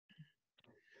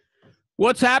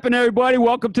What's happening, everybody?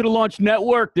 Welcome to the Launch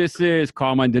Network. This is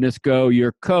Carmine Danisco,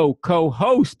 your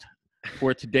co-host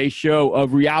for today's show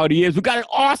of Reality Is. We got an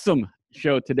awesome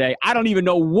show today. I don't even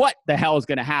know what the hell is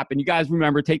going to happen. You guys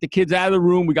remember, take the kids out of the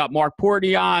room. We got Marc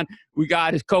Portney on. We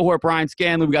got his cohort, Brian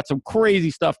Scanlon. We got some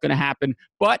crazy stuff going to happen,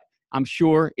 but I'm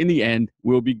sure in the end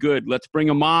we'll be good. Let's bring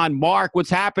them on. Marc, what's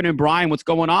happening? Brian, what's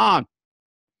going on?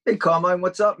 Hey, Carmine,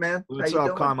 what's up, man? What's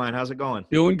up, Carmine? How's it going?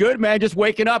 Doing good, man. Just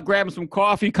waking up, grabbing some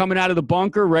coffee, coming out of the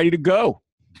bunker, ready to go.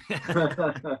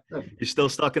 You still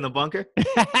stuck in the bunker?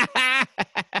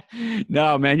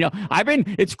 No, man. You know,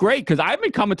 it's great because I've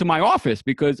been coming to my office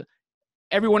because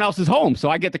everyone else is home.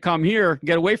 So I get to come here and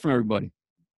get away from everybody.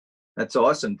 That's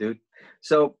awesome, dude.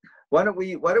 So why don't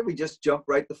we just jump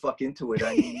right the fuck into it?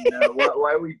 I mean,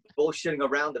 why are we bullshitting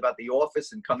around about the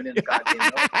office and coming in the goddamn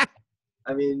office?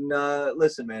 I mean,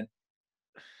 listen, man,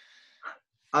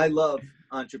 I love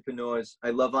entrepreneurs.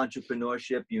 I love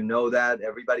entrepreneurship. You know that.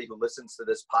 Everybody who listens to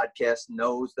this podcast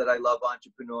knows that I love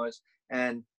entrepreneurs.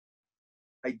 And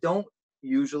I don't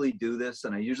usually do this,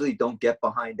 and I usually don't get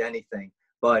behind anything.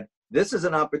 But this is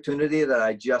an opportunity that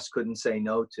I just couldn't say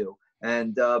no to.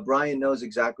 And Brian knows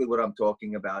exactly what I'm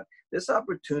talking about. This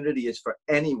opportunity is for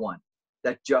anyone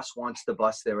that just wants to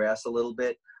bust their ass a little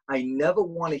bit. I never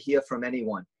want to hear from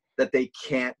anyone that they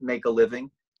can't make a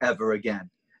living ever again,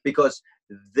 because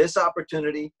this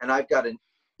opportunity, and I've got an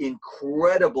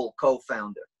incredible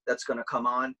co-founder that's going to come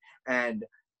on and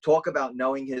talk about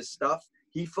knowing his stuff.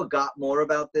 He forgot more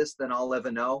about this than I'll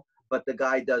ever know, but the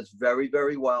guy does very,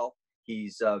 very well.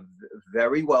 He's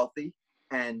very wealthy,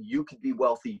 and you could be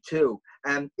wealthy too.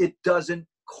 And it doesn't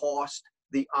cost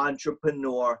the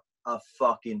entrepreneur a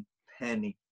fucking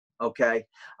penny. Okay,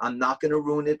 I'm not going to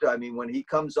ruin it. I mean, when he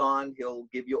comes on, he'll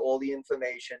give you all the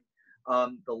information.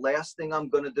 The last thing I'm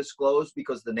going to disclose,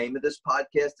 because the name of this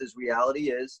podcast is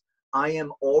Reality Is, I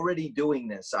am already doing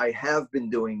this. I have been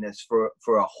doing this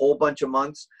for a whole bunch of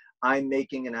months. I'm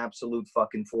making an absolute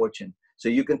fucking fortune. So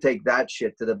you can take that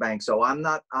shit to the bank. So I'm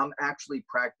actually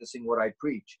practicing what I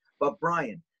preach. But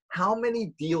Brian, how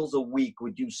many deals a week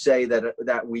would you say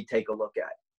that we take a look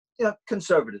at? Yeah,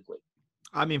 conservatively.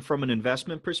 I mean, from an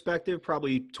investment perspective,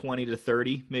 probably 20 to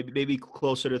 30, maybe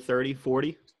closer to 30,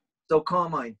 40. So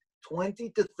Carmine,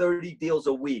 20 to 30 deals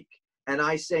a week. And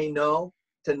I say no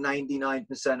to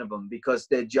 99% of them because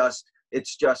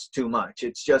it's just too much.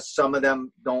 It's just some of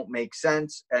them don't make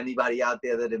sense. Anybody out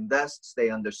there that invests, they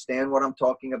understand what I'm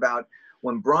talking about.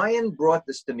 When Brian brought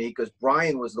this to me, because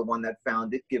Brian was the one that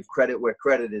found it, give credit where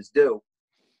credit is due.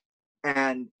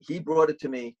 And he brought it to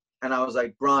me and I was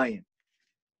like, Brian,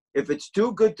 if it's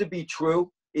too good to be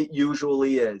true, it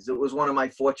usually is. It was one of my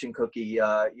fortune cookie,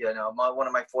 one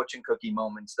of my fortune cookie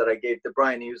moments that I gave to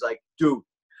Brian. He was like, dude,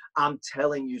 I'm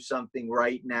telling you something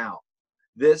right now.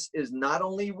 This is not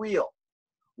only real,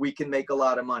 we can make a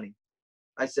lot of money.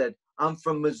 I said, I'm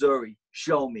from Missouri.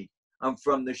 Show me. I'm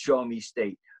from the show me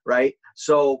state, right?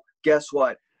 So guess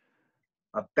what?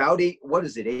 About 8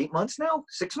 months now?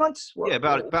 6 months? Yeah,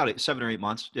 about it, 7 or 8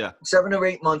 months. Yeah. 7 or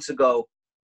 8 months ago,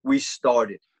 we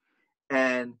started.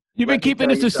 And you've been keeping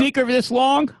this a secret for this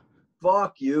long?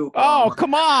 Fuck you. Oh,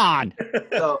 come on.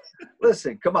 So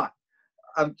listen, come on.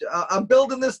 I'm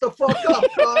building this the fuck up.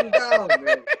 Calm down,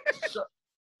 man. So,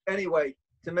 anyway,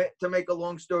 to make a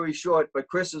long story short, but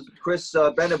Chris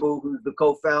Benaboo, who's the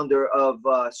co-founder of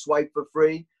Swipe for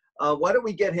Free, why don't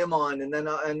we get him on, and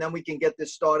then we can get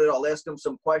this started. I'll ask him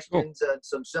some questions,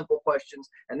 some simple questions,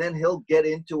 and then he'll get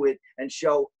into it and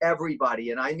show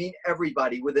everybody, and I mean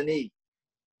everybody with an E,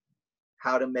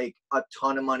 how to make a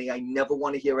ton of money. I never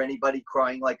want to hear anybody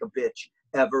crying like a bitch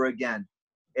ever again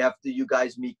after you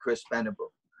guys meet Chris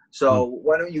Benaboo. So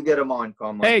why don't you get him on,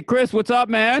 Carmine? Hey, Chris, what's up,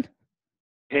 man?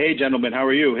 Hey, gentlemen. How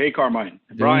are you? Hey, Carmine.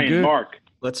 Doing Brian, good. Marc.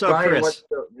 What's up, Brian, Chris?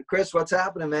 Chris, what's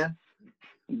happening, man?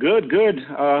 Good. Doing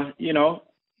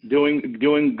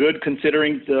good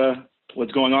considering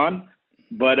what's going on.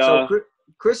 But so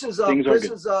Chris is good.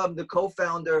 The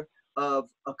co-founder of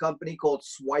a company called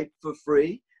Swipe for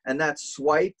Free. And that's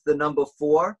swipe, the number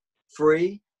 4,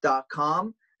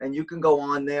 free.com. And you can go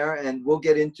on there and we'll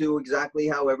get into exactly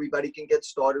how everybody can get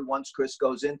started once Chris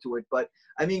goes into it. But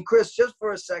I mean, Chris, just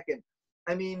for a second,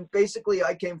 I mean, basically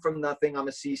I came from nothing. I'm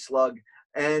a sea slug.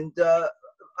 And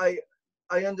I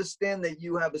understand that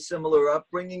you have a similar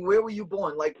upbringing. Where were you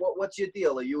born? Like, what's your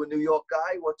deal? Are you a New York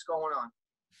guy? What's going on?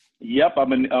 Yep,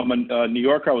 I'm a New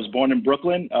Yorker. I was born in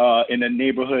Brooklyn in a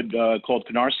neighborhood called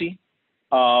Canarsie.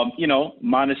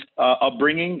 Modest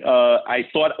upbringing. I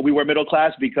thought we were middle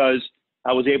class because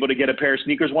I was able to get a pair of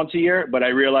sneakers once a year, but I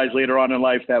realized later on in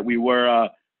life that we were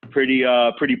pretty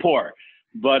poor.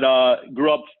 But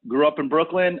grew up in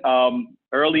Brooklyn.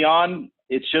 early on,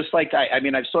 it's just like, I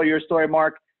mean, I saw your story,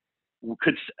 Mark.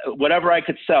 Whatever I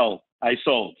could sell, I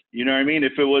sold. You know what I mean?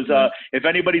 If it was, if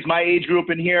anybody's my age group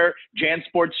in here,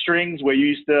 JanSport strings, where you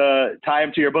used to tie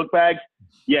them to your book bag.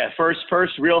 Yeah,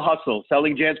 first real hustle,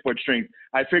 selling JanSport strings.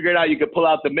 I figured out you could pull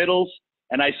out the middles,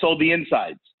 and I sold the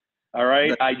insides. All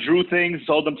right. I drew things,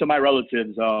 sold them to my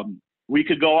relatives. We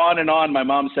could go on and on. My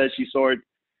mom says she saw it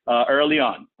early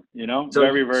on, you know,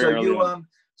 very early on.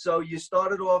 So you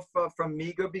started off from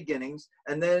meager beginnings,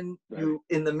 and then you,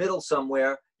 in the middle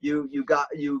somewhere, you got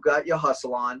your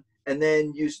hustle on, and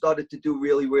then you started to do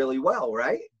really, really well,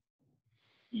 right?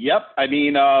 Yep. I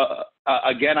mean,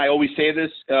 again, I always say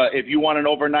this, if you want an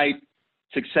overnight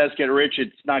success, get rich,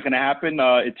 it's not going to happen.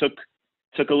 It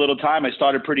took a little time. I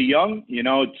started pretty young, you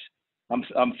know,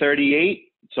 I'm 38,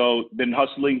 so been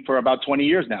hustling for about 20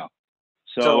 years now.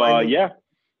 So, I mean, yeah.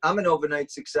 I'm an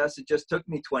overnight success. It just took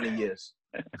me 20 years.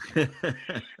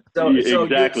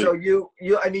 Exactly.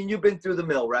 I mean, you've been through the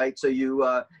mill, right? So you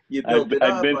built it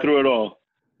up. I've been through it all.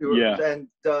 Yeah. And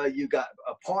you got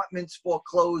apartments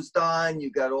foreclosed on.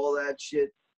 You got all that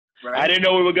shit. Right? I didn't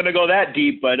know we were gonna go that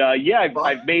deep, but yeah,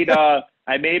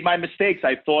 I made my mistakes.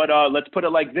 I thought, let's put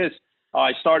it like this.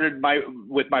 I started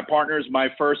with my partners, my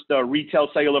first retail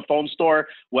cellular phone store,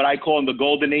 what I call in the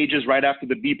golden ages, right after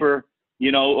the beeper,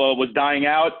 you know, was dying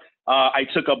out. I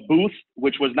took a booth,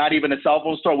 which was not even a cell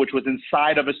phone store, which was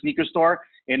inside of a sneaker store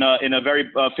in a very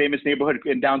famous neighborhood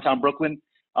in downtown Brooklyn.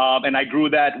 And I grew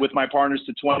that with my partners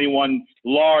to 21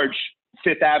 large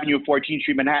Fifth Avenue, 14th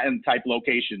Street, Manhattan type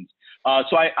locations.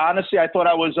 So I thought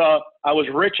I was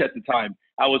rich at the time.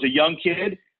 I was a young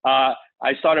kid.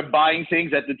 I started buying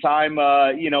things at the time,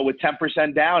 you know, with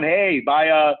 10% down. Hey, buy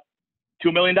a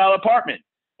 $2 million apartment.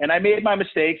 And I made my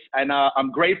mistakes, and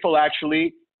I'm grateful,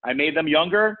 actually. I made them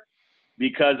younger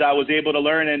because I was able to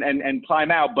learn and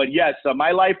climb out. But yes, my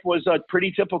life was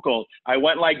pretty typical. I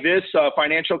went like this,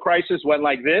 financial crisis went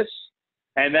like this,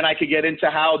 and then I could get into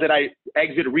how did I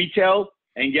exit retail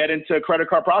and get into credit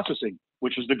card processing,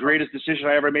 which was the greatest decision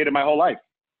I ever made in my whole life.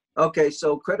 Okay,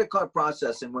 so credit card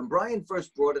processing, when Brian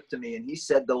first brought it to me and he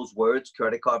said those words,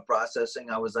 credit card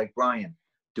processing, I was like, Brian,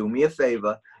 do me a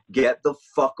favor, get the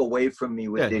fuck away from me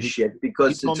with this shit,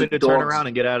 because he told me to turn around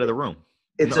and get out of the room.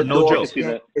 It's a dog's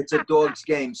game. It's a dog's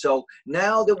game. So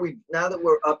now that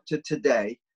we're up to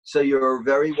today, so you're a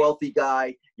very wealthy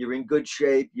guy, you're in good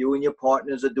shape, you and your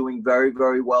partners are doing very,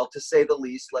 very well, to say the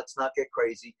least. Let's not get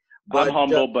crazy. But, I'm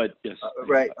humble, but yes.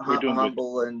 Right,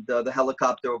 humble, and the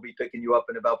helicopter will be picking you up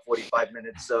in about 45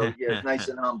 minutes. So yeah, nice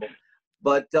and humble.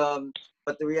 But the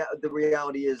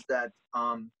reality is that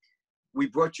we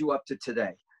brought you up to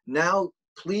today. Now,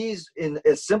 please, in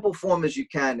as simple form as you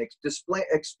can,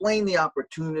 explain the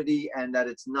opportunity and that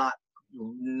it's not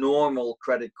normal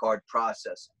credit card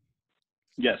processing.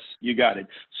 Yes, you got it.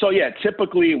 So yeah,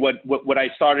 typically what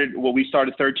we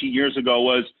started 13 years ago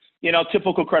was, you know,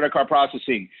 typical credit card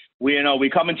processing. We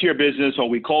come into your business, or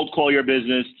we cold call your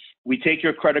business. We take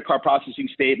your credit card processing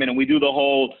statement and we do the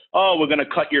whole, we're going to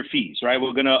cut your fees, right?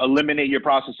 We're going to eliminate your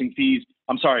processing fees.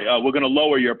 We're going to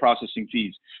lower your processing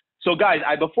fees. So guys,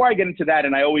 before I get into that,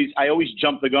 and I always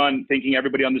jump the gun thinking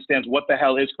everybody understands what the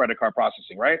hell is credit card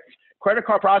processing, right? Credit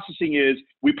card processing is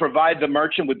we provide the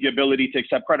merchant with the ability to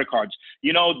accept credit cards.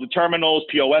 You know, the terminals,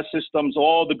 POS systems,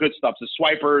 all the good stuff, the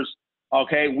swipers.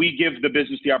 Okay, we give the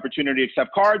business the opportunity to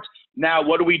accept cards. Now,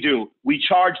 what do? We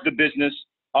charge the business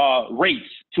rates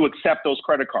to accept those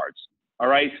credit cards. All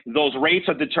right, those rates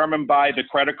are determined by the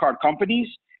credit card companies,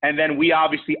 and then we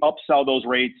obviously upsell those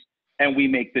rates and we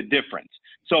make the difference.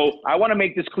 So I want to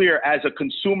make this clear as a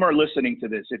consumer listening to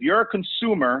this. If you're a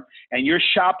consumer and you're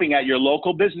shopping at your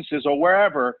local businesses or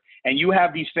wherever, and you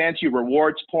have these fancy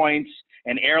rewards points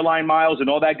and airline miles and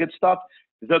all that good stuff,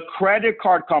 the credit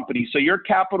card company, so your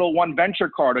Capital One Venture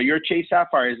card or your Chase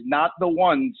Sapphire, is not the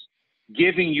ones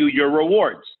giving you your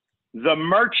rewards. The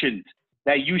merchant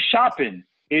that you shop in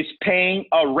is paying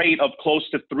a rate of close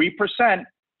to 3%,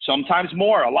 sometimes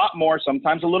more, a lot more,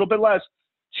 sometimes a little bit less,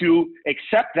 to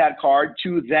accept that card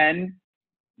to then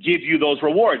give you those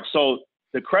rewards. So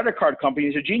the credit card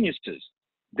companies are geniuses.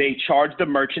 They charge the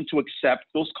merchant to accept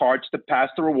those cards to pass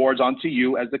the rewards on to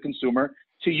you as the consumer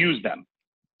to use them.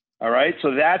 All right,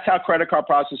 so that's how credit card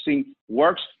processing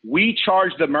works. We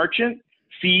charge the merchant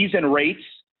fees and rates,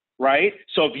 right?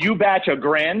 So if you batch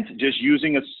 $1,000, just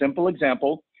using a simple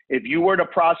example, if you were to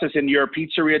process in your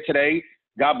pizzeria today,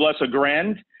 God bless,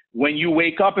 $1,000, when you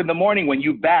wake up in the morning, when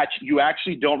you batch, you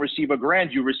actually don't receive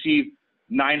 $1,000, you receive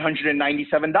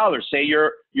 $997. Say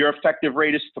your effective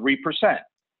rate is 3%.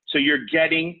 So you're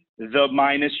getting the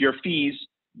minus your fees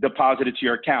deposited to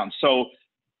your account. So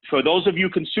for those of you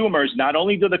consumers, not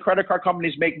only do the credit card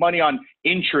companies make money on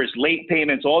interest, late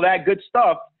payments, all that good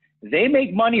stuff, they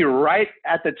make money right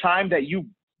at the time that you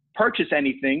purchase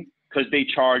anything because they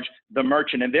charge the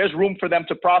merchant. And there's room for them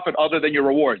to profit other than your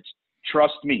rewards.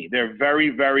 Trust me, they're very,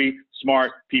 very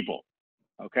smart people.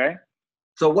 Okay?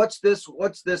 So what's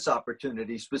this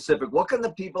opportunity specific? What can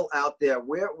the people out there,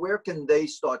 where can they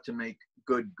start to make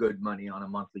good money on a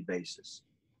monthly basis?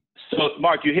 So,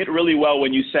 Mark, you hit really well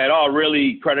when you said, oh,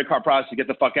 really, credit card processing, get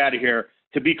the fuck out of here.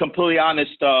 To be completely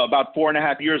honest, about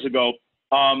 4.5 years ago,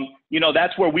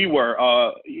 that's where we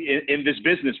were in this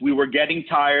business. We were getting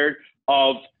tired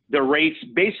of the rates,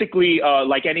 basically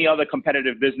like any other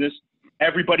competitive business.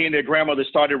 Everybody and their grandmother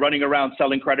started running around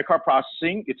selling credit card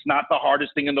processing. It's not the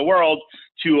hardest thing in the world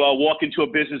to walk into a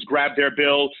business, grab their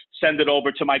bill, send it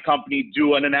over to my company,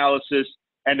 do an analysis,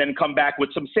 and then come back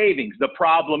with some savings. The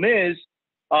problem is,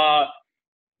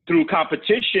 through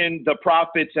competition, the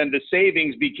profits and the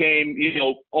savings became,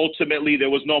 ultimately there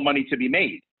was no money to be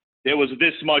made. There was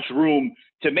this much room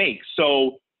to make.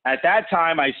 So at that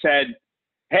time I said,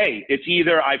 hey, it's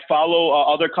either I follow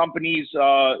other companies'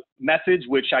 methods,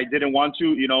 which I didn't want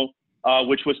to,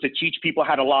 which was to teach people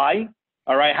how to lie.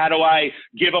 All right. How do I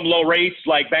give them low rates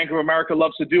like Bank of America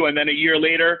loves to do? And then a year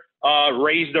later,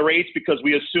 raise the rates because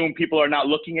we assume people are not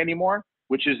looking anymore,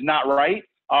 which is not right.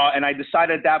 And I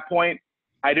decided at that point,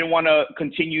 I didn't want to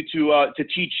continue to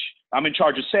teach. I'm in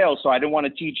charge of sales, so I didn't want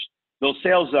to teach those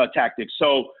sales tactics.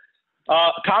 So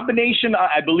combination,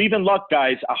 I believe in luck,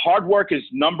 guys. Hard work is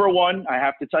number one. I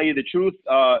have to tell you the truth.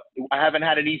 I haven't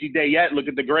had an easy day yet. Look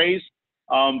at the Grays.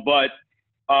 But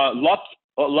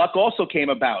luck also came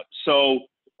about. So,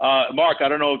 Mark, I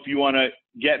don't know if you want to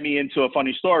get me into a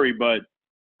funny story, but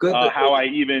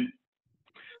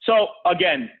So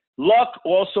again, luck,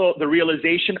 also the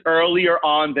realization earlier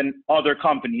on than other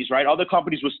companies, right? Other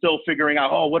companies were still figuring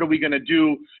out, oh, what are we going to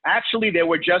do? Actually, they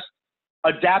were just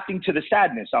adapting to the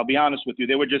sadness. I'll be honest with you.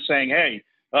 They were just saying, hey,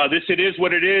 it is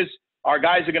what it is. Our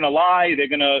guys are going to lie. They're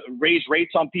going to raise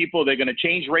rates on people. They're going to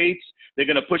change rates. They're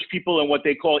going to push people in what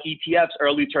they call ETFs,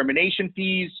 early termination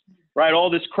fees, right?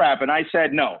 All this crap. And I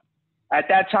said, no. At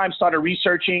that time, started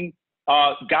researching,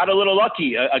 got a little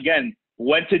lucky. Again,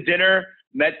 went to dinner,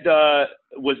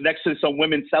 was next to some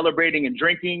women celebrating and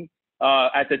drinking.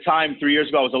 At the time, 3 years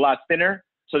ago, I was a lot thinner.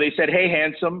 So they said, hey,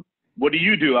 handsome, what do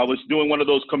you do? I was doing one of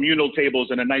those communal tables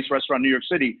in a nice restaurant in New York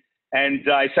City. And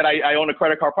I said, I own a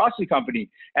credit card processing company.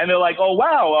 And they're like, oh,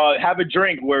 wow, have a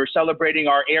drink. We're celebrating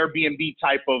our Airbnb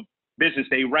type of business.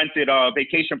 They rented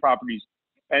vacation properties.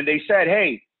 And they said,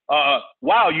 hey,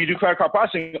 wow, you do credit card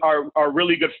processing. Our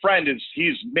really good friend,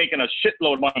 he's making a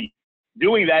shitload of money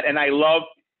doing that. And I love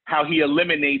how he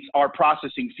eliminates our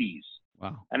processing fees.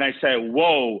 Wow. And I said,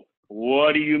 whoa,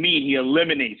 what do you mean he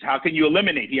eliminates? How can you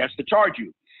eliminate? He has to charge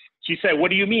you. She said, what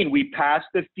do you mean? We pass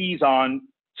the fees on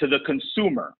to the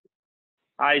consumer.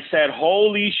 I said,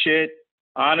 holy shit.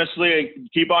 Honestly, I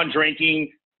keep on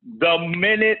drinking. The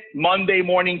minute Monday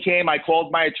morning came, I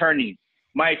called my attorney.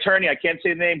 My attorney, I can't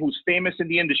say the name, who's famous in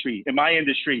my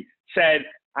industry, said,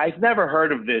 I've never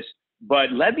heard of this,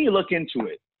 but let me look into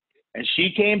it. And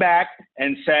she came back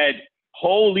and said,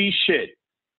 holy shit.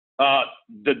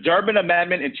 The Durbin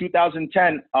Amendment in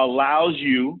 2010 allows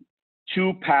you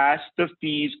to pass the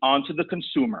fees onto the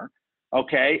consumer.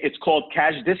 Okay. It's called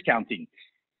cash discounting.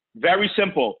 Very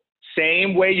simple.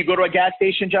 Same way you go to a gas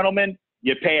station, gentlemen,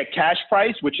 you pay a cash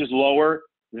price, which is lower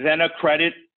than a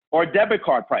credit or debit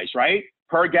card price, right?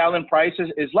 Per gallon price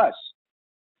is less.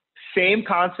 Same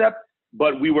concept,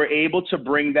 but we were able to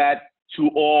bring that to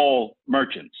all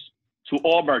merchants.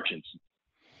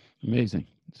 Amazing.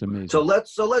 It's amazing. So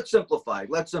let's simplify.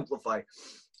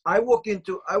 I walk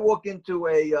into a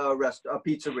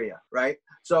pizzeria, right?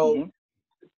 So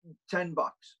 $10,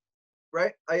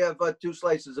 right? I have 2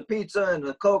 slices of pizza and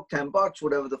a Coke, $10,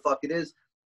 whatever the fuck it is.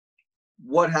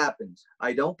 What happens?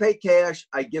 I don't pay cash.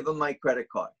 I give them my credit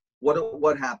card.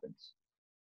 What happens?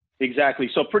 Exactly.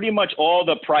 So pretty much all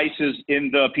the prices in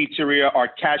the pizzeria are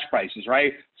cash prices,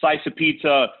 right? Slice of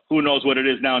pizza, who knows what it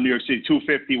is now in New York City,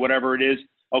 $2.50, whatever it is.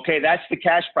 Okay, that's the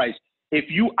cash price. If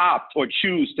you opt or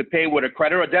choose to pay with a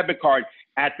credit or debit card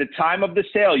at the time of the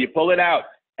sale, you pull it out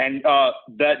and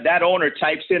that owner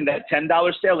types in that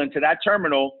 $10 sale into that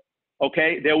terminal,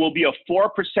 okay, there will be a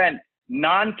 4%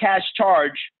 non-cash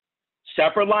charge,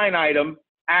 separate line item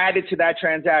added to that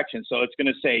transaction. So it's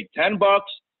going to say $10,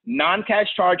 non-cash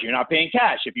charge. You're not paying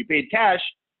cash. If you paid cash,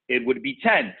 it would be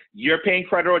 10. You're paying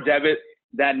credit or debit.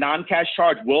 That non-cash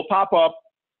charge will pop up,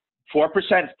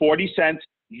 4%, 40 cents.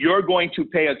 You're going to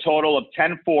pay a total of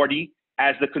 $10.40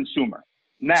 as the consumer.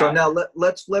 Now, so now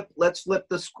let's flip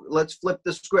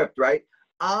the script, right?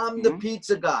 I'm the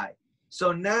pizza guy.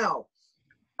 So now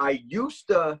I used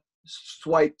to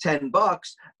swipe $10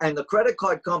 and the credit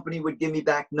card company would give me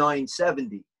back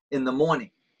 $9.70 in the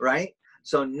morning, right?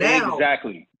 So now,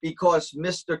 exactly, because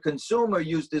Mr. Consumer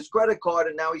used his credit card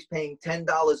and now he's paying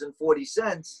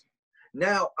 $10.40,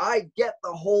 now I get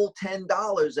the whole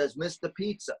 $10 as Mr.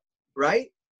 Pizza,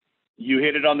 right? you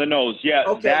hit it on the nose. Yeah,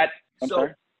 Okay. I'm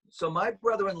sorry. So my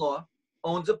brother-in-law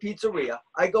owns a pizzeria.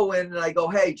 I go in and I go,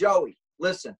 hey, Joey,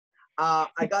 listen,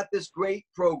 I got this great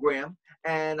program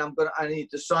and I need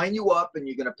to sign you up and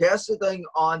you're going to pass the thing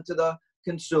on to the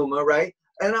consumer, right?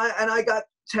 And I got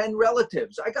 10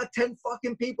 relatives. I got 10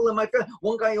 fucking people in my family.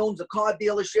 One guy owns a car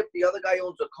dealership. The other guy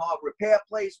owns a car repair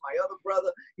place. My other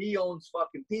brother, he owns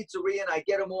fucking pizzeria, and I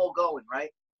get them all going, right?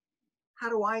 How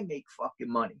do I make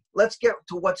fucking money? Let's get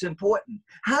to what's important.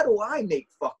 How do I make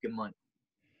fucking money?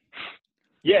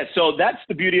 Yeah, so that's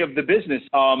the beauty of the business.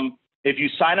 If you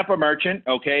sign up a merchant,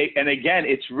 okay, and again,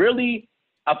 it's really,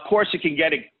 of course, it can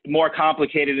get more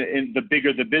complicated in the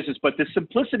bigger the business, but the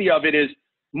simplicity of it is,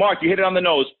 Mark, you hit it on the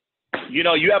nose. You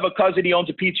know, you have a cousin, he owns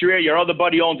a pizzeria, your other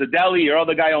buddy owns a deli, your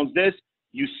other guy owns this.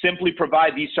 You simply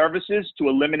provide these services to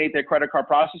eliminate their credit card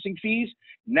processing fees.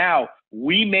 Now,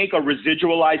 we make a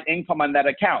residualized income on that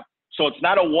account. So it's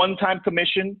not a one-time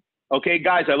commission. Okay,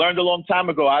 guys, I learned a long time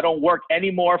ago, I don't work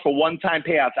anymore for one-time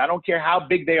payouts. I don't care how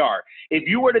big they are. If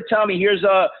you were to tell me, here's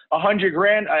 $100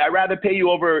 grand, I'd rather pay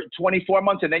you over 24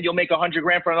 months and then you'll make $100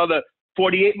 grand for another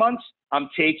 48 months, I'm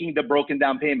taking the broken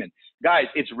down payment. Guys,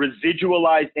 it's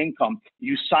residualized income.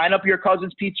 You sign up your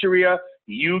cousin's pizzeria,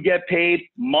 you get paid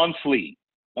monthly,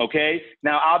 okay?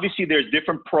 Now, obviously, there's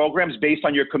different programs based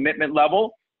on your commitment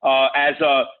level. As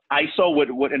a ISO,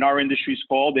 what in our industry is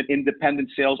called an independent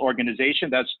sales organization,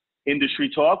 that's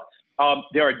industry talk.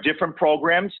 There are different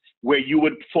programs where you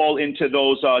would fall into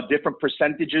those different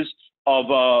percentages of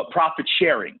profit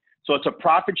sharing. So it's a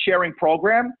profit sharing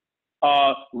program,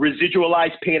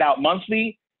 residualized, paid out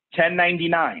monthly,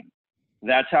 1099.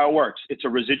 That's how it works. It's a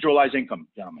residualized income,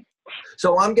 gentlemen.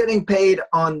 So I'm getting paid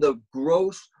on the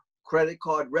gross credit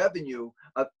card revenue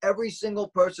of every single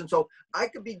person. So I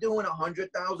could be doing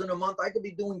 100,000 a month. I could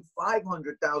be doing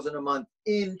 500,000 a month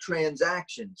in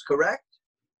transactions, correct?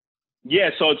 Yeah,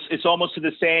 so it's almost to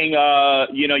the saying,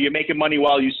 you know, you're making money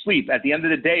while you sleep. At the end of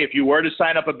the day, if you were to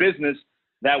sign up a business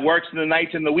that works in the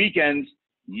nights and the weekends,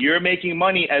 you're making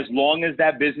money as long as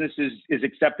that business is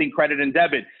accepting credit and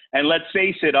debit. And let's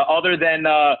face it, other than,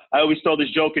 I always tell this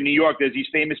joke in New York, there's these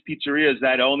famous pizzerias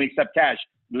that only accept cash,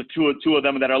 the two of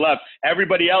them that are left.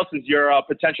 Everybody else is your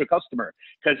potential customer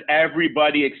because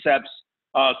everybody accepts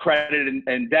credit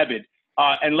and debit.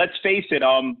 And let's face it,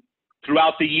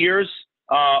 throughout the years,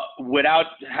 without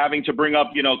having to bring up,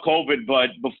 you know, COVID,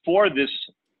 but before this,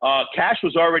 cash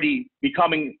was already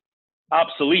becoming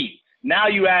obsolete. Now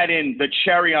you add in the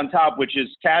cherry on top, which is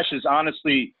cash is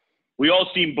honestly, we all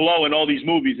seen blow in all these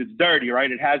movies. It's dirty,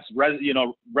 right? It has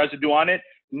residue on it.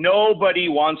 Nobody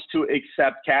wants to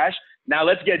accept cash. Now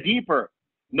let's get deeper.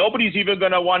 Nobody's even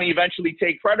going to want to eventually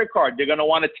take credit card. They're going to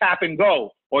want to tap and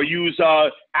go or use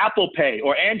Apple Pay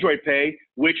or Android Pay,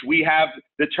 which we have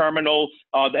the terminal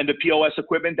and the POS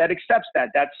equipment that accepts that.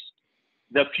 That's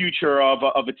the future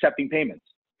of accepting payments.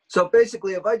 So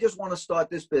basically, if I just want to start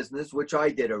this business, which I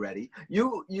did already,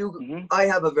 I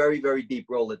have a very, very deep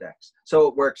Rolodex. So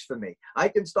it works for me. I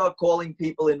can start calling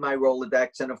people in my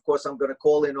Rolodex. And of course, I'm going to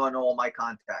call in on all my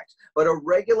contacts. But a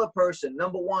regular person,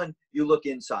 number one, you look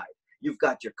inside. You've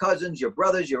got your cousins, your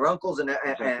brothers, your uncles,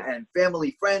 and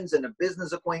family friends and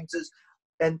business acquaintances.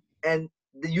 And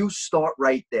you start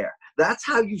right there. That's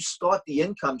how you start the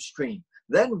income stream.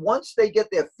 Then once they get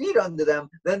their feet under them,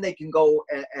 then they can go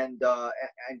and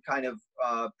kind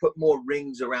of put more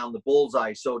rings around the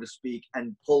bullseye, so to speak,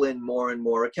 and pull in more and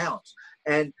more accounts.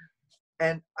 And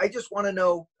I just want to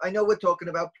know, I know we're talking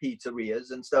about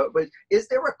pizzerias and stuff, but is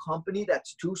there a company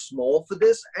that's too small for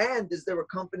this? And is there a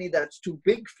company that's too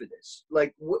big for this?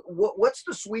 Like, what's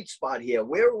the sweet spot here?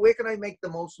 Where can I make the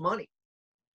most money?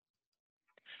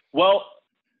 Well,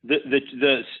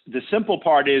 the simple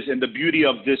part is, and the beauty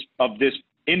of this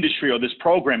industry or this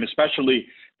program especially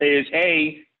is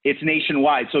it's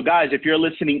nationwide. So guys, if you're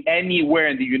listening anywhere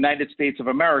in the United States of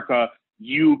America,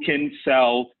 you can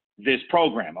sell this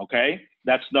program. Okay,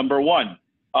 that's number one.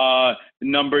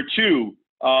 Number two,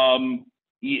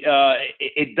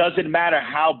 it doesn't matter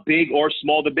how big or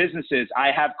small the business is.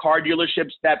 I have car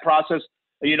dealerships that process,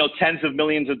 tens of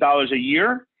millions of dollars a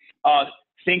year.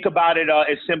 Think about it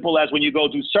as simple as when you go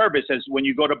do service, as when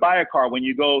you go to buy a car, when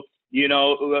you go,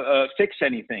 fix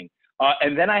anything.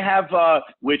 And then I have,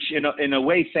 which in a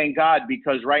way, thank God,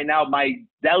 because right now my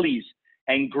delis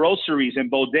and groceries and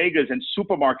bodegas and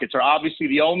supermarkets are obviously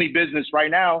the only business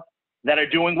right now that are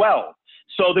doing well.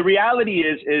 So the reality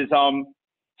is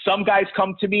some guys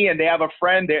come to me and they have a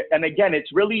friend there. And again,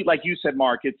 it's really, like you said,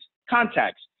 Mark, it's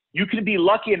contacts. You can be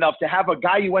lucky enough to have a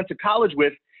guy you went to college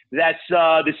with that's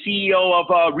the CEO of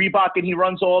Reebok, and he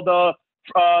runs all the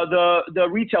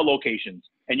retail locations.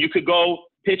 And you could go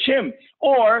pitch him.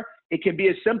 Or it can be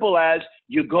as simple as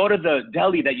you go to the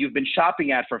deli that you've been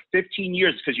shopping at for 15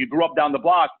 years because you grew up down the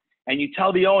block, and you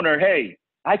tell the owner, hey,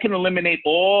 I can eliminate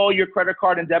all your credit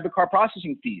card and debit card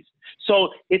processing fees. So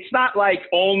it's not like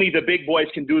only the big boys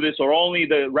can do this or only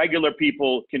the regular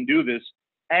people can do this.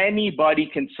 Anybody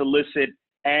can solicit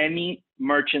any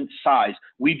merchant size.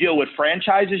 We deal with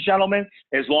franchises, gentlemen,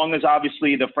 as long as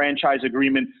obviously the franchise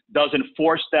agreement doesn't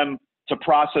force them to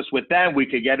process with them. We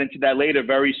could get into that later.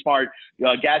 Very smart.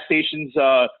 Gas stations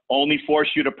only force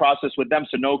you to process with them.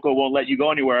 Sunoco won't let you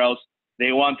go anywhere else.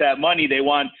 They want that money. They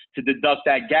want to deduct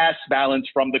that gas balance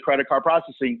from the credit card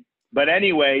processing. But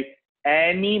anyway,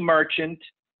 any merchant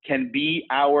can be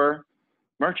our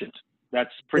merchant.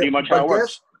 That's pretty much how it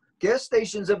works. Gas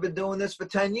stations have been doing this for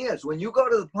 10 years. When you go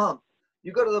to the pump,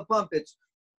 it's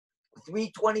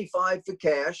 $3.25 for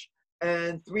cash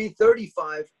and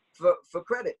 $3.35 for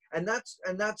credit. And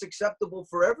that's acceptable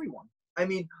for everyone. I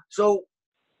mean, so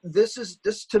this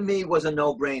to me was a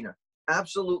no-brainer.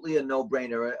 Absolutely a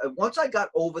no-brainer. Once I got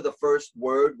over the first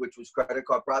word, which was credit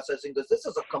card processing, because this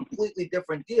is a completely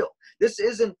different deal. This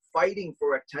isn't fighting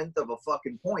for a tenth of a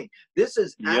fucking point. This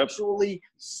is actually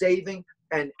saving.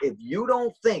 And if you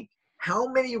don't think how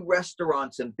many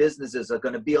restaurants and businesses are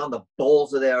going to be on the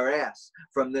balls of their ass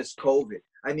from this COVID.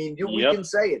 I mean, we can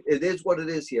say it. It is what it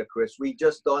is here, Chris. We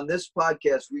just, on this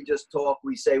podcast, we just talk,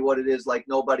 we say what it is like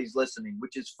nobody's listening,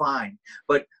 which is fine.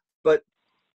 But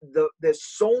there's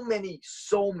so many,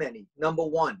 number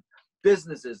one,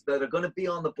 businesses that are going to be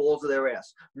on the balls of their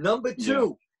ass. Number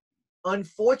two,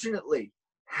 unfortunately,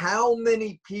 how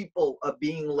many people are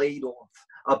being laid off,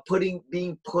 are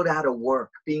being put out of work,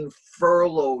 being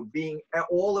furloughed,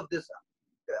 all of this.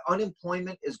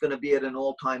 Unemployment is going to be at an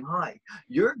all-time high.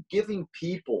 You're giving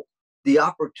people the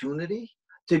opportunity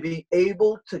to be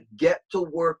able to get to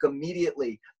work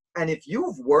immediately. And if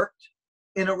you've worked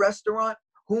in a restaurant,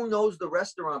 who knows the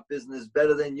restaurant business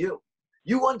better than you?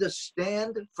 You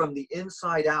understand from the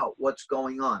inside out what's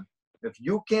going on. If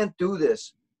you can't do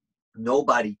this,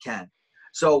 nobody can.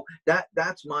 So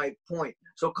that's my point.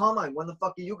 So Carmine, when the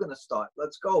fuck are you going to start?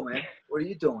 Let's go, man. What are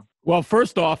you doing? Well,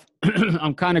 first off,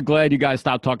 I'm kind of glad you guys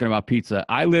stopped talking about pizza.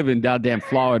 I live in goddamn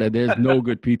Florida. There's no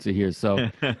good pizza here. So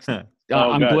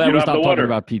I'm glad we stopped talking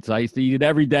about pizza. I used to eat it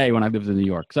every day when I lived in New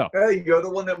York. So hey, you're the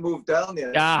one that moved down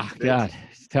there. Ah, God,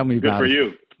 tell me about it. Good for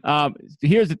you.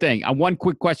 Here's the thing. One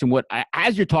quick question.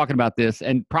 As you're talking about this,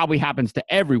 and probably happens to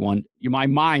everyone, my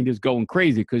mind is going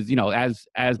crazy because,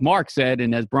 as Mark said,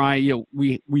 and as Brian,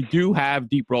 we do have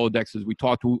deep Rolodexes. We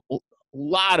talk to a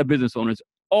lot of business owners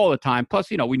all the time.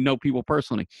 Plus, we know people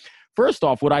personally. First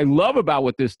off, what I love about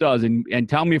what this does, and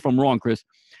tell me if I'm wrong, Chris,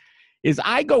 is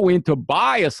I go in to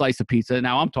buy a slice of pizza.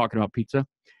 Now I'm talking about pizza,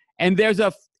 and there's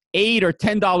a $8 or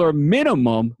 $10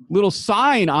 minimum little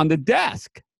sign on the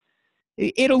desk.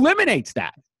 It eliminates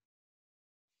that.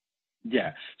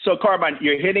 Yeah. So, Carmine,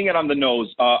 you're hitting it on the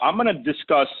nose. I'm going to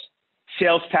discuss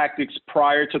sales tactics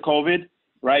prior to COVID,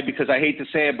 right? Because I hate to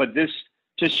say it, but this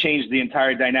just changed the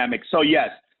entire dynamic. So, yes,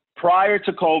 prior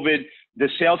to COVID, the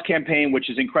sales campaign, which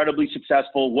is incredibly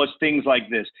successful, was things like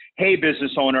this. Hey,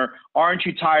 business owner, aren't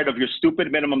you tired of your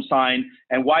stupid minimum sign?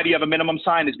 And why do you have a minimum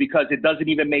sign? Is because it doesn't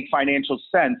even make financial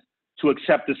sense to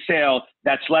accept a sale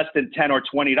that's less than $10 or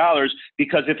 $20,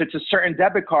 because if it's a certain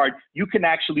debit card, you can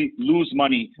actually lose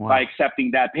money by accepting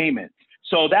that payment.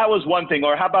 So that was one thing.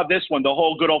 Or how about this one, the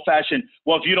whole good old fashioned,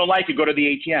 well, if you don't like it, go to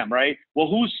the ATM, right? Well,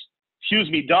 who's,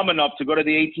 dumb enough to go to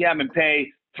the ATM and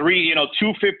pay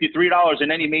 $2.53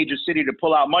 in any major city to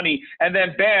pull out money, and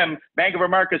then bam, Bank of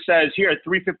America says, here,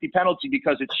 $3.50 penalty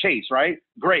because it's Chase, right?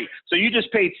 Great. So you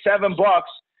just paid $7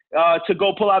 to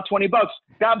go pull out $20.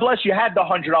 God bless you, had the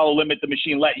 $100 limit the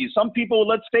machine let you. Some people,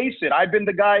 let's face it, I've been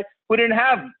the guy who didn't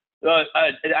have,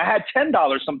 I had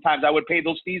 $10 sometimes I would pay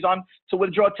those fees on to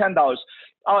withdraw $10.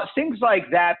 Things like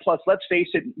that, plus let's face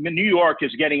it, New York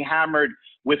is getting hammered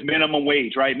with minimum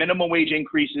wage, right? Minimum wage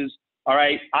increases, all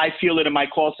right? I feel it in my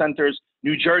call centers.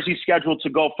 New Jersey scheduled to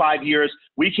go 5 years.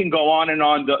 We can go on and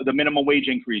on the minimum wage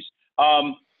increase.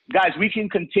 Guys, we can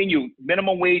continue.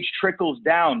 Minimum wage trickles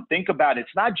down. Think about it.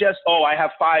 It's not just, I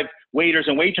have 5 waiters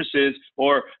and waitresses,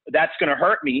 or that's going to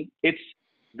hurt me. It's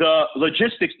the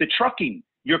logistics, the trucking.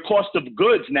 your cost of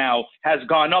goods now has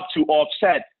gone up to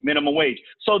offset minimum wage.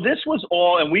 So this was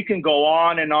all, and we can go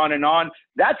on and on and on.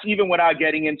 That's even without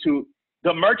getting into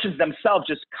the merchants themselves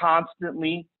just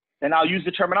constantly, and I'll use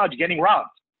the terminology, getting robbed.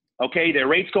 Okay, their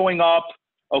rates going up.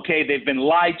 Okay, they've been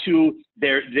lied to.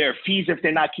 Their fees if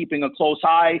they're not keeping a close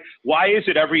eye. Why is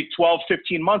it every 12,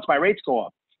 15 months my rates go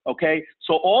up? Okay,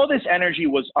 so all this energy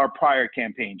was our prior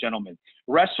campaign, gentlemen.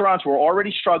 Restaurants were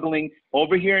already struggling.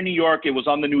 Over here in New York, it was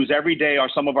on the news every day.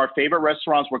 Some of our favorite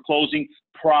restaurants were closing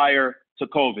prior to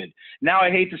COVID. Now, I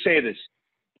hate to say this.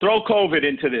 Throw COVID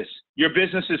into this. Your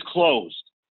business is closed.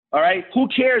 All right? Who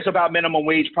cares about minimum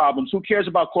wage problems? Who cares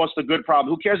about cost of good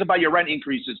problems? Who cares about your rent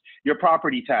increases, your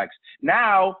property tax?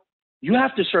 Now, you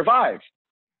have to survive.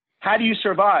 How do you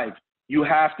survive? You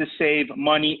have to save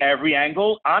money every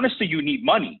angle. Honestly, you need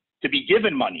money to be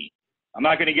given money. I'm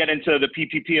not going to get into the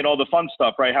PPP and all the fun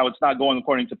stuff, right? How it's not going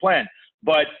according to plan.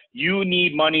 But you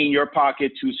need money in your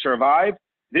pocket to survive.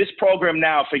 This program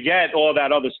now, forget all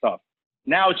that other stuff.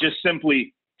 Now just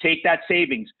simply take that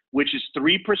savings, which is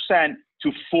 3%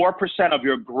 to 4% of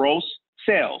your gross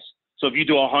sales. So if you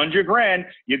do 100 grand,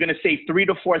 you're going to save $3,000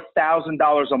 to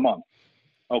 $4,000 a month.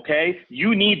 Okay,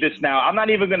 you need this now. I'm not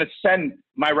even going to send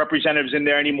my representatives in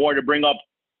there anymore to bring up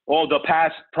all the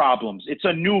past problems. It's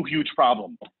a new huge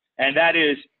problem. And that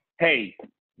is, hey,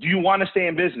 do you want to stay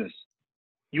in business?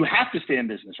 You have to stay in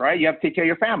business, right? You have to take care of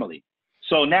your family.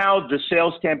 So now the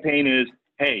sales campaign is,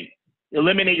 hey,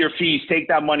 eliminate your fees, take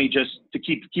that money just to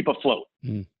keep afloat.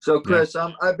 So Chris,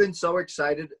 I've been so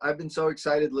excited. I've been so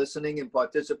excited listening and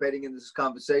participating in this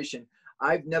conversation.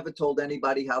 I've never told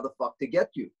anybody how the fuck to get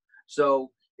you.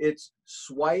 So it's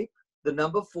swipe the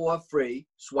number 4 free,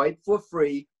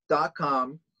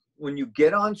 swipeforfree.com. When you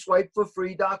get on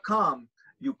swipeforfree.com,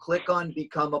 you click on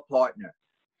become a partner.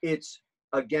 It's,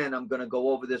 again, I'm going to go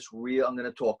over this I'm going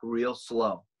to talk real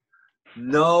slow.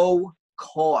 No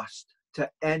cost to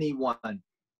anyone.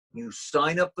 You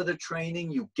sign up for the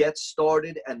training, you get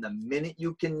started, and the minute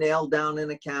you can nail down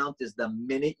an account is the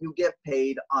minute you get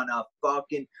paid on a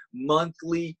fucking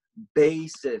monthly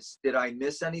basis. Did I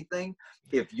miss anything?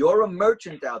 If you're a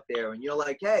merchant out there and you're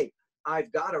like, hey, I've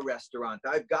got a restaurant,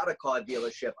 I've got a car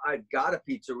dealership, I've got a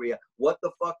pizzeria, what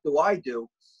the fuck do I do?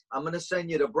 I'm going to send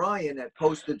you to Brian at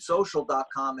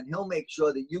postedsocial.com, and he'll make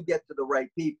sure that you get to the right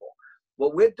people.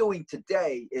 What we're doing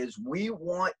today is we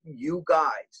want you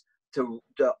guys, to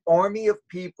the army of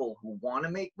people who want to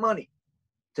make money,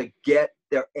 to get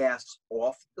their ass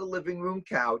off the living room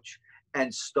couch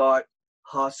and start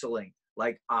hustling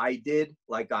like I did,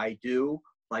 like I do,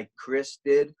 like Chris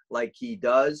did, like he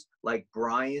does, like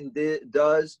Brian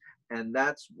does. And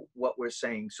that's what we're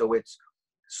saying. So it's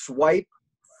swipe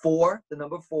for the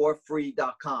number 4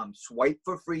 free.com,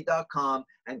 swipeforfree.com,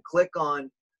 and click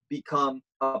on become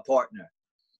a partner.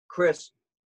 Chris,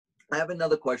 I have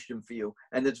another question for you,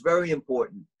 and it's very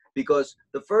important because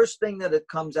the first thing that it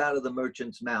comes out of the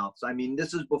merchants' mouths, I mean,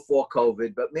 this is before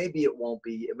COVID, but maybe it won't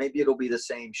be. Maybe it'll be the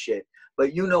same shit.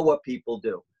 But you know what people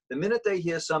do. The minute they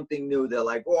hear something new, they're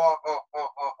like,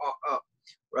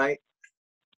 right?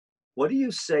 What do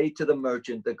you say to the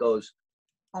merchant that goes,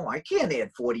 oh, I can't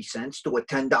add 40 cents to a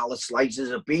 $10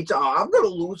 slices of pizza. Oh, I'm going to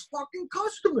lose fucking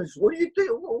customers. What do you think?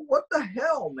 What the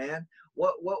hell, man?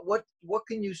 What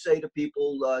can you say to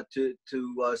people to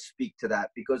speak to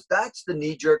that? Because that's the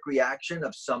knee-jerk reaction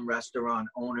of some restaurant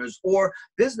owners or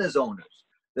business owners.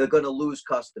 They're going to lose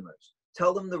customers.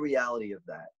 Tell them the reality of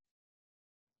that.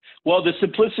 Well, the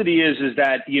simplicity is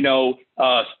that, you know,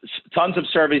 tons of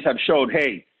surveys have showed,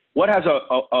 hey, what has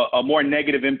a more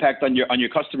negative impact on your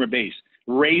customer base?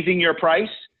 Raising your price,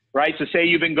 right? So say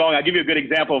you've been going, I'll give you a good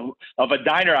example of a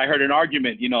diner. I heard an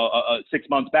argument, 6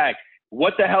 months back.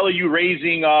 What the hell are you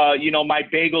raising, my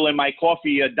bagel and my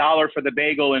coffee, $1 for the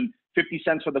bagel and 50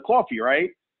 cents for the coffee,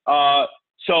 right?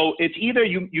 So it's either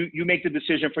you make the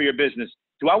decision for your business.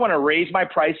 Do I want to raise my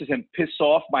prices and piss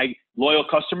off my loyal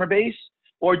customer base?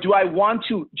 Or do I want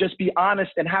to just be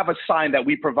honest and have a sign that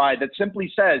we provide that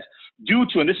simply says, due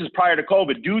to, and this is prior to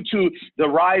COVID, due to the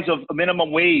rise of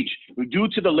minimum wage, due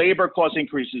to the labor cost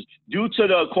increases, due to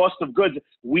the cost of goods,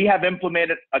 we have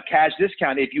implemented a cash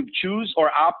discount. If you choose or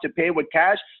opt to pay with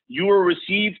cash, you will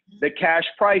receive the cash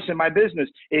price in my business.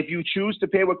 If you choose to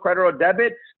pay with credit or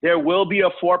debit, there will be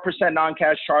a 4%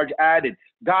 non-cash charge added.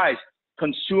 Guys,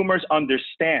 consumers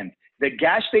understand. The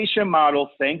gas station model,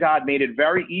 thank God, made it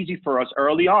very easy for us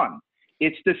early on.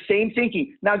 It's the same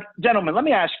thinking. Now, gentlemen, let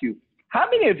me ask you, how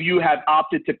many of you have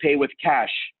opted to pay with cash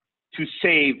to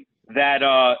save that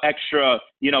extra,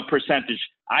 percentage?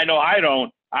 I know I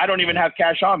don't. I don't even have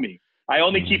cash on me. I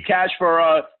only keep cash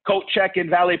for coat check and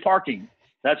valet parking.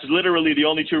 That's literally the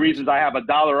only two reasons I have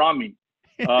 $1 on me.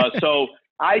 So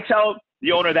I tell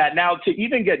the owner that. Now, to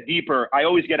even get deeper, I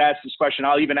always get asked this question.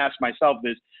 I'll even ask myself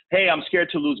this. Hey, I'm scared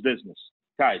to lose business.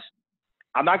 Guys,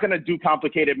 I'm not going to do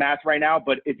complicated math right now,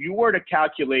 but if you were to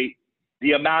calculate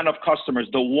the amount of customers,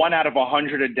 the 1 out of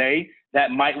 100 a day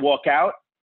that might walk out,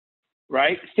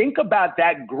 right? Think about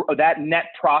that net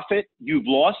profit you've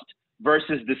lost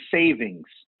versus the savings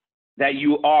that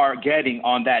you are getting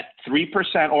on that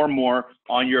 3% or more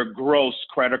on your gross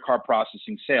credit card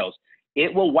processing sales.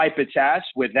 It will wipe its ass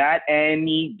with that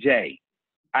any day.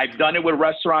 I've done it with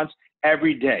restaurants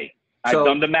every day. I've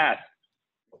done the math.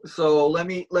 So let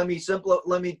me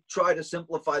try to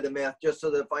simplify the math just so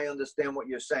that if I understand what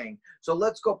you're saying. So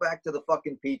let's go back to the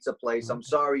fucking pizza place. I'm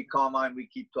sorry, Carmine, we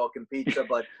keep talking pizza,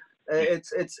 but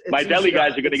it's my deli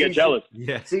guys are going to get jealous.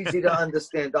 Yeah. It's easy to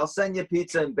understand. I'll send you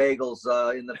pizza and bagels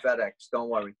in the FedEx. Don't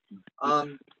worry.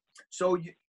 So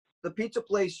the pizza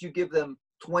place, you give them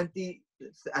 20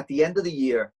 at the end of the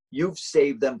year. You've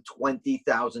saved them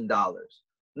 $20,000.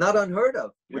 Not unheard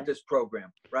of with this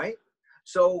program, right?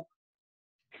 So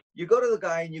you go to the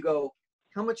guy and you go,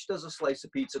 how much does a slice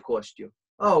of pizza cost you?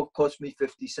 Oh, it cost me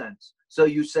 50 cents. So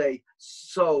you say,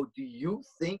 so do you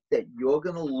think that you're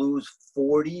going to lose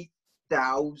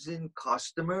 40,000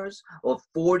 customers or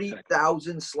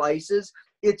 40,000 slices?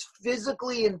 It's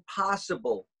physically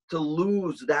impossible to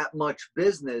lose that much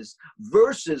business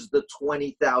versus the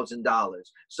 $20,000.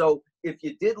 So if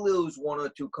you did lose 1 or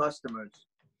 2 customers,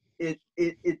 it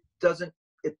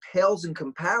pales in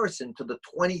comparison to the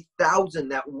 20,000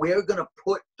 that we're going to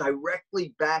put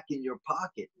directly back in your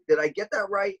pocket. Did I get that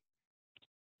right?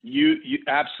 You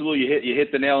absolutely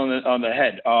hit the nail on the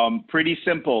head. Pretty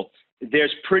simple.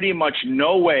 There's pretty much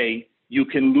no way you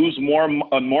can lose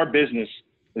more business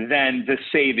than the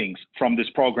savings from this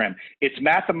program. It's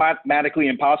mathematically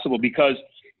impossible because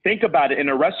think about it. In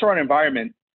a restaurant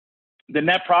environment, the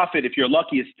net profit, if you're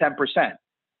lucky, is 10%,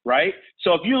 right?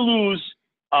 So if you lose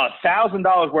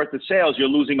 $1,000 worth of sales, you're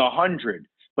losing 100.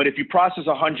 But if you process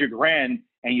 100 grand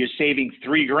and you're saving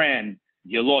 3 grand,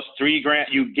 you lost 3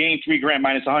 grand. You gained 3 grand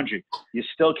minus 100. You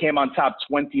still came on top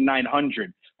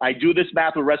 2,900. I do this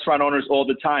math with restaurant owners all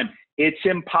the time. It's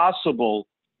impossible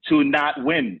to not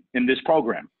win in this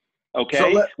program.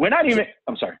 Okay, we're not even.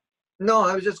 I'm sorry. No,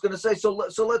 I was just going to say. So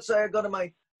let's say I go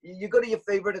to you go to your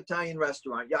favorite Italian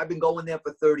restaurant. Yeah, I've been going there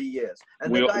for 30 years.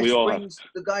 And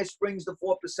the guy springs the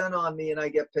 4% on me and I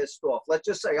get pissed off. Let's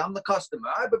just say I'm the customer.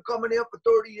 I've been coming here for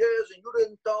 30 years and you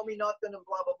didn't tell me nothing and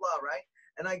blah, blah, blah, right?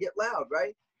 And I get loud,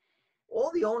 right? All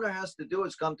the owner has to do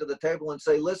is come to the table and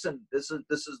say, listen, this is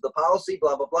the policy,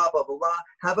 blah, blah, blah, blah, blah, blah.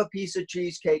 Have a piece of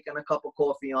cheesecake and a cup of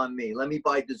coffee on me. Let me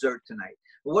buy dessert tonight.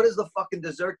 But what does the fucking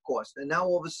dessert cost? And now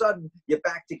all of a sudden you're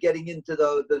back to getting into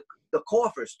the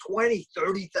coffers, $20,000,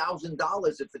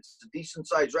 $30,000 if it's a decent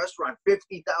sized restaurant,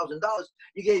 $50,000.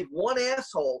 You gave one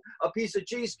asshole a piece of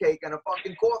cheesecake and a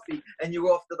fucking coffee and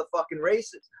you're off to the fucking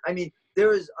races. I mean,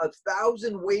 there is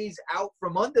 1,000 ways out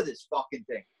from under this fucking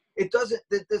thing.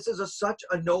 This is such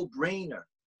a no-brainer,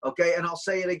 okay? And I'll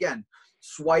say it again.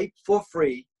 Swipe for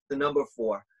free, the number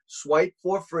 4,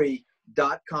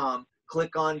 swipeforfree.com.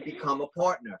 Click on Become a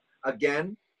Partner.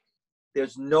 Again,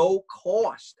 there's no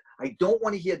cost. I don't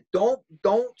want to hear, don't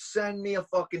send me a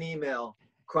fucking email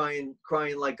crying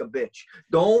like a bitch.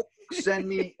 Don't send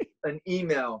me an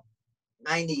email.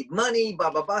 I need money,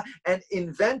 blah, blah, blah. And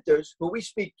inventors who we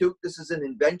speak to, this is an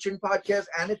invention podcast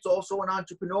and it's also an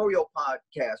entrepreneurial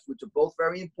podcast, which are both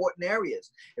very important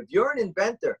areas. If you're an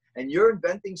inventor and you're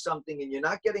inventing something and you're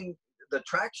not getting the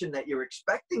traction that you're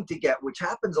expecting to get, which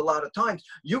happens a lot of times,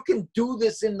 you can do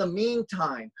this in the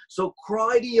meantime. So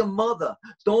cry to your mother.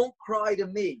 Don't cry to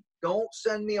me. Don't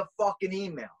send me a fucking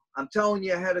email. I'm telling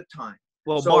you ahead of time.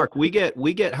 Well, so, Mark, we get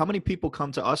how many people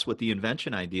come to us with the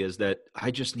invention ideas that I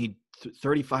just need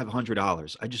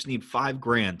 $3,500. I just need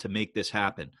 $5,000 to make this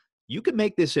happen. You can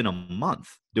make this in a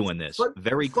month doing this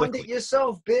very quickly. Fund it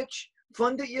yourself, bitch.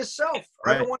 Fund it yourself.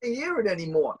 Right. I don't want to hear it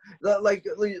anymore. Like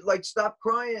stop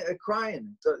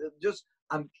crying. Just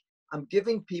I'm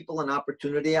giving people an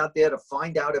opportunity out there to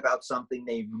find out about something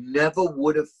they never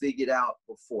would have figured out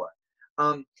before.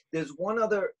 There's one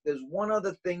other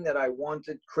thing that I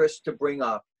wanted Chris to bring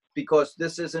up because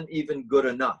this isn't even good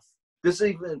enough.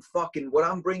 What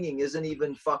I'm bringing isn't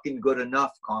even fucking good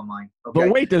enough, Carmine. Okay?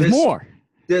 But wait, there's more.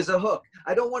 There's a hook.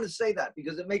 I don't want to say that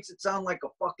because it makes it sound like a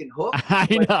fucking hook. I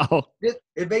know.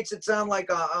 It makes it sound like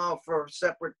for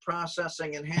separate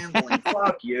processing and handling.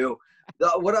 Fuck you.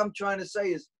 What I'm trying to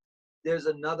say is there's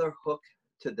another hook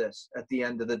to this at the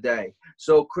end of the day.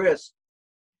 So, Chris,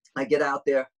 I get out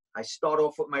there. I start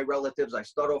off with my relatives. I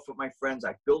start off with my friends.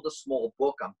 I build a small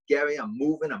book. I'm Gary. I'm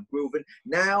moving. I'm grooving.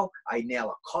 Now I nail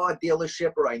a car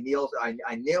dealership, or I nail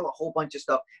a whole bunch of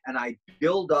stuff, and I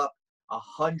build up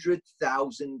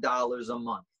 $100,000 a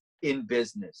month in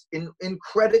business, in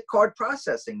credit card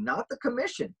processing, not the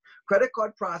commission, credit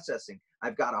card processing.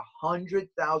 I've got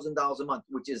 $100,000 a month,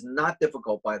 which is not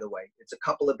difficult, by the way. It's a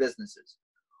couple of businesses.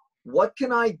 What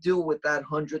can I do with that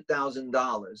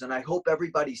 $100,000? And I hope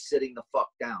everybody's sitting the fuck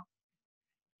down.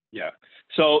 Yeah.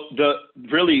 So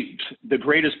the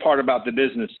greatest part about the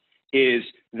business is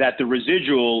that the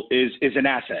residual is an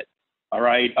asset. All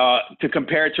right. To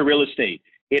compare it to real estate,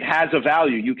 it has a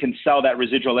value. You can sell that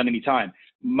residual at any time.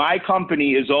 My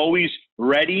company is always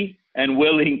ready and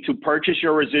willing to purchase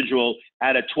your residual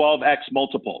at a 12x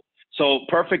multiple. So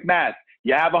perfect math.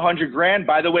 You have $100,000.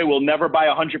 By the way, we'll never buy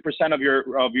 100% of your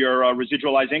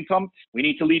residualized income. We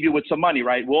need to leave you with some money,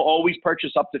 right? We'll always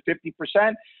purchase up to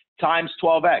 50% times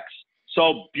 12x.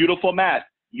 So beautiful math.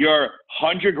 Your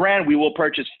 $100,000, we will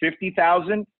purchase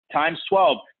 50,000 times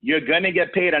 12. You're gonna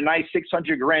get paid a nice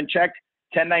 $600,000 check,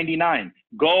 1099.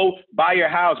 Go buy your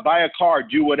house, buy a car,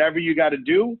 do whatever you got to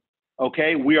do.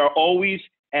 Okay, we are always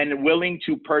and willing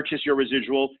to purchase your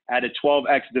residual at a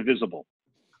 12x divisible.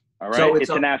 All right, so it's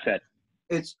an asset.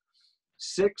 It's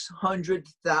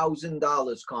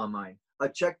 $600,000, Carmine. A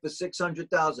check for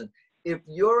 $600,000. If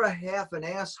you're a half an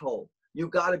asshole, you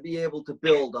got to be able to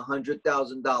build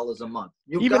 $100,000 a month.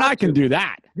 Even I can do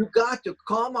that. You got to.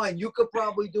 Carmine, you could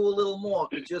probably do a little more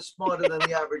because you're smarter than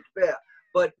the average bear.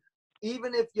 But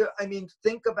even if you're, I mean,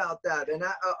 think about that. An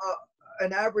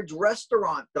average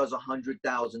restaurant does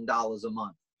 $100,000 a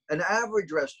month. An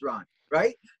average restaurant,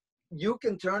 right? You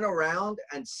can turn around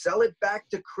and sell it back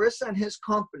to Chris and his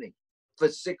company for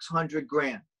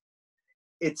 $600,000.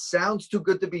 It sounds too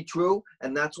good to be true,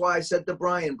 and that's why I said to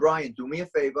Brian, do me a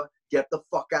favor, get the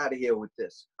fuck out of here with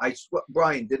this.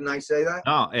 Brian, didn't I say that?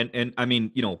 No, and I mean,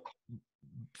 you know,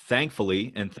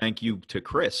 thankfully, and thank you to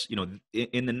Chris, you know,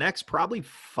 in the next probably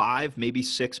 5, maybe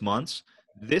 6 months,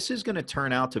 this is going to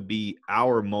turn out to be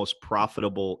our most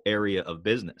profitable area of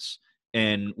business.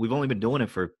 And we've only been doing it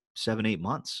for 7-8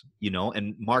 months, you know,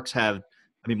 and Mark,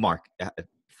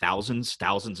 thousands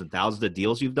and thousands of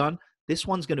deals you've done. This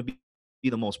one's going to be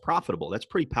the most profitable. That's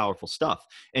pretty powerful stuff.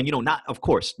 And, you know, of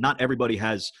course, not everybody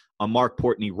has a Marc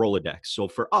Portney Rolodex. So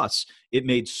for us, it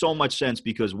made so much sense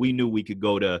because we knew we could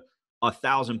go to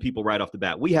 1,000 people right off the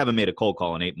bat. We haven't made a cold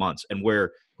call in 8 months, and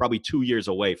we're probably 2 years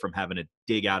away from having to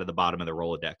dig out of the bottom of the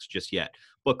Rolodex just yet.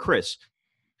 But Chris,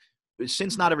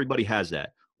 since not everybody has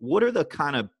that, what are the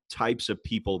kind of types of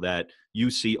people that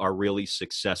you see are really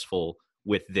successful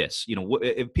with this? You know,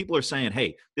 if people are saying,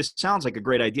 hey, this sounds like a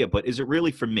great idea, but is it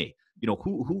really for me? You know,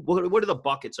 what are the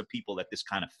buckets of people that this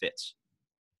kind of fits?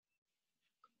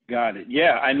 Got it.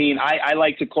 Yeah. I mean, I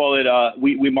like to call it,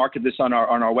 we market this on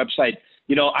our website.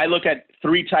 You know, I look at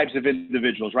 3 types of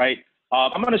individuals, right?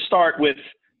 I'm going to start with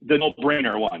the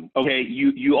no-brainer one. Okay.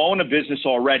 You own a business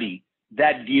already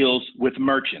that deals with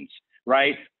merchants,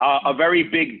 right? A very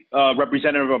big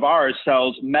representative of ours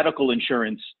sells medical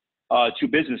insurance to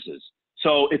businesses.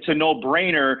 So it's a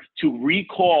no-brainer to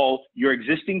recall your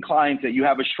existing clients that you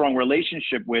have a strong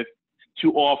relationship with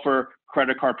to offer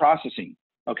credit card processing,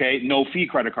 okay? No fee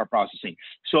credit card processing.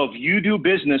 So if you do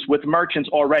business with merchants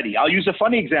already, I'll use a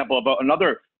funny example about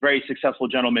another very successful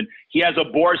gentleman. He has a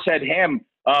boar's head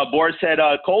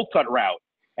cold cut route.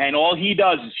 And all he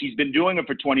does is he's been doing it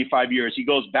for 25 years. He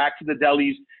goes back to the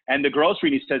delis and the grocery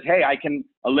and he says, hey, I can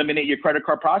eliminate your credit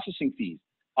card processing fees.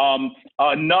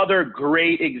 Another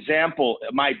great example,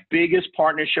 my biggest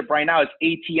partnership right now is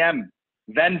ATM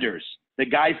vendors, the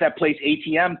guys that place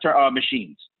ATM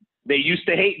machines. They used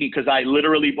to hate me because I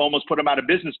literally almost put them out of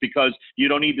business because you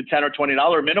don't need the $10 or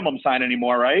 $20 minimum sign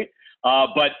anymore, right?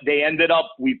 But they ended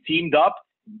up, we've teamed up.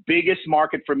 Biggest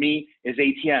market for me is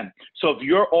ATM. So if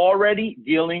you're already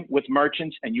dealing with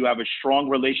merchants and you have a strong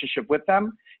relationship with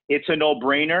them, it's a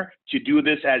no-brainer to do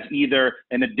this as either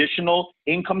an additional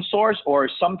income source or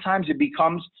sometimes it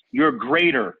becomes your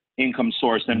greater income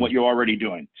source than what you're already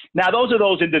doing. Now, those are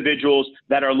those individuals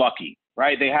that are lucky,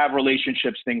 right? They have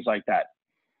relationships, things like that.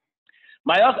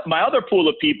 My other pool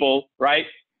of people, right?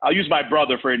 I'll use my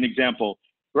brother for an example,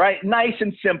 right? Nice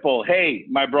and simple. Hey,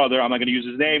 my brother, I'm not going to use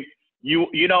his name.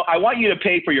 You know, I want you to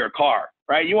pay for your car,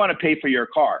 right? You want to pay for your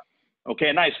car. Okay,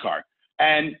 a nice car.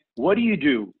 And what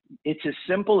do? It's as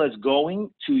simple as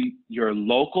going to your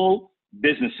local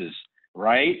businesses,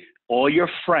 right? All your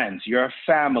friends, your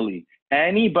family,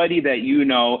 anybody that you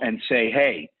know and say,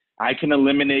 hey, I can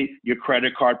eliminate your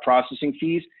credit card processing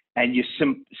fees. And you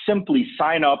simply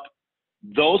sign up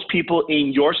those people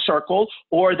in your circle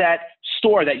or that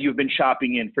store that you've been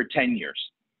shopping in for 10 years.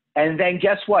 And then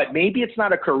guess what? Maybe it's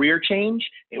not a career change.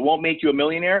 It won't make you a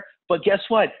millionaire. But guess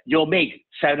what? You'll make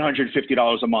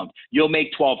 $750 a month. You'll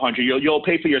make $1,200. You'll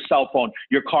pay for your cell phone,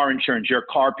 your car insurance, your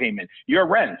car payment, your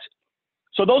rent.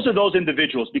 So those are those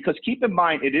individuals, because keep in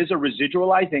mind, it is a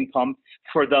residualized income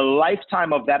for the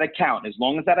lifetime of that account. As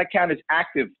long as that account is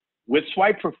active with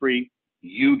Swipe for Free,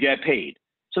 you get paid.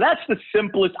 So that's the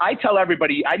simplest. I tell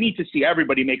everybody, I need to see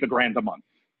everybody make $1,000 a month.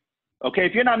 Okay,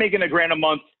 if you're not making $1,000 a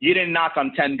month, you didn't knock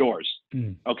on 10 doors.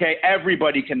 Okay,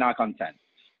 everybody can knock on 10.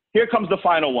 Here comes the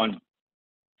final one.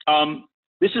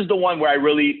 This is the one where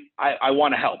I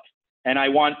want to help, and I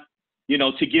want,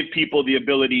 to give people the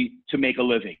ability to make a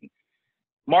living.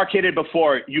 Marc hit it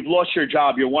before. You've lost your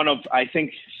job. You're one of, I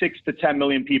think, 6 to 10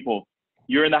 million people.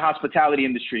 You're in the hospitality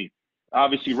industry,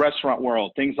 obviously restaurant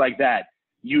world, things like that.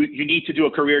 You need to do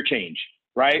a career change,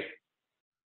 right?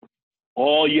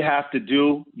 All you have to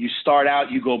do, you start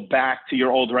out, you go back to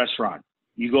your old restaurant.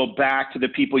 You go back to the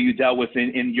people you dealt with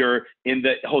in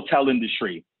the hotel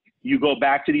industry. You go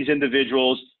back to these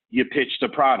individuals, you pitch the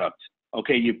product.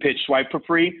 Okay, you pitch Swipe for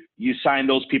Free, you sign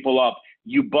those people up.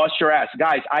 You bust your ass.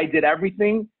 Guys, I did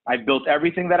everything. I built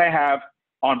everything that I have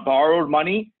on borrowed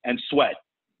money and sweat.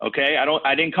 Okay,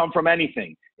 I didn't come from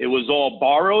anything. It was all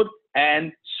borrowed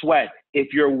and sweat.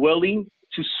 If you're willing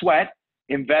to sweat,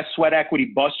 invest sweat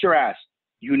equity, bust your ass.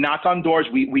 You knock on doors.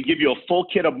 We give you a full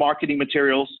kit of marketing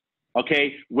materials.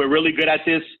 Okay, we're really good at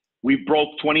this. We've broke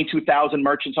 22,000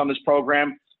 merchants on this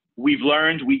program. We've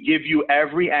learned. We give you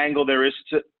every angle there is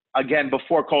to, again,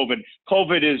 before COVID.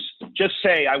 COVID is just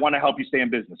say, I want to help you stay in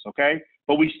business, okay?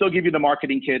 But we still give you the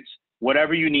marketing kits,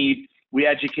 whatever you need. We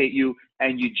educate you,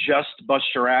 and you just bust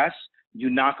your ass. You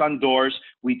knock on doors.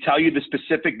 We tell you the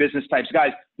specific business types.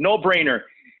 Guys, no brainer.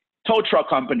 Tow truck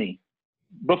company.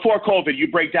 Before COVID, you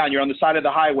break down. You're on the side of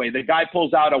the highway. The guy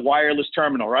pulls out a wireless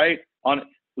terminal, right?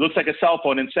 Looks like a cell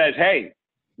phone and says, hey,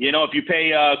 if you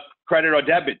pay credit or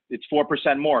debit, it's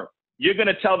 4% more. You're going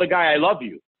to tell the guy, I love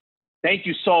you. Thank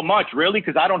you so much. Really?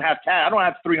 Because I don't have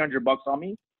 $300 on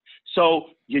me. So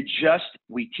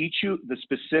we teach you the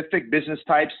specific business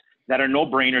types that are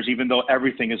no-brainers, even though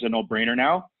everything is a no-brainer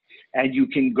now. And you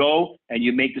can go and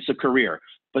you make this a career.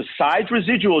 Besides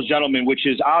residuals, gentlemen, which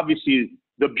is obviously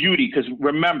the beauty, because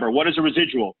remember, what is a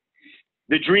residual?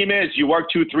 The dream is you work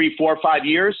 2, 3, 4, 5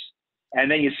 years, and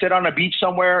then you sit on a beach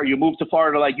somewhere, or you move to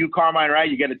Florida like you, Carmine, right?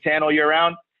 You get a tan all year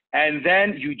round. And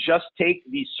then you just take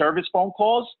these service phone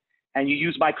calls and you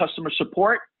use my customer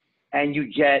support and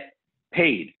you get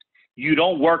paid. You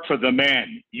don't work for the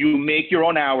man. You make your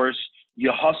own hours.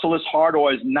 You hustle as hard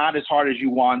or as not as hard as you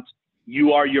want.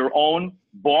 You are your own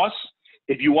boss.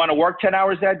 If you want to work 10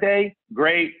 hours that day,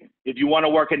 great. If you want to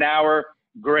work an hour,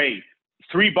 great.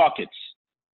 3 buckets.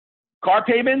 Car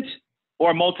payment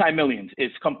or multi-millions.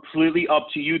 It's completely up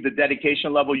to you, the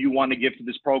dedication level you want to give to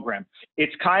this program.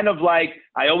 It's kind of like,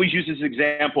 I always use this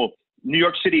example, New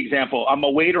York City example. I'm a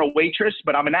waiter or waitress,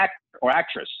 but I'm an actor or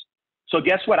actress. So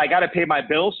guess what? I got to pay my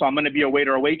bills, so I'm going to be a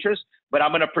waiter or waitress, but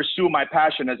I'm going to pursue my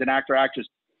passion as an actor or actress.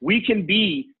 We can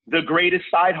be the greatest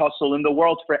side hustle in the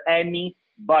world for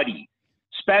anybody.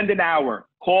 Spend an hour,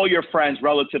 call your friends,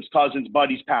 relatives, cousins,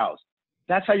 buddies, pals.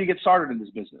 That's how you get started in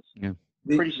this business. Yeah.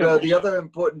 The other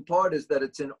important part is that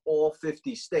it's in all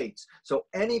 50 states. So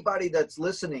anybody that's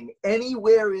listening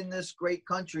anywhere in this great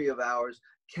country of ours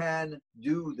can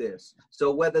do this.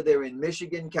 So whether they're in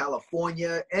Michigan,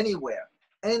 California, anywhere,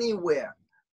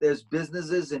 there's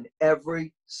businesses in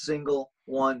every single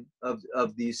one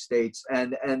of these states,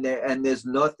 and there's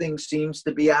nothing seems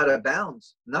to be out of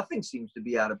bounds. Nothing seems to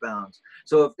be out of bounds.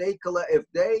 So if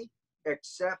they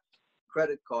accept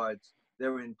credit cards,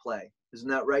 they're in play. Isn't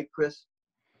that right, Chris?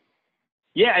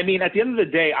 Yeah, I mean, at the end of the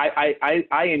day,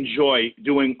 I enjoy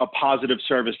doing a positive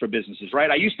service for businesses, right?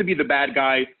 I used to be the bad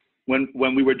guy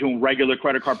when we were doing regular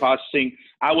credit card processing.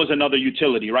 I was another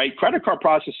utility, right? Credit card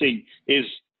processing is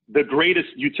the greatest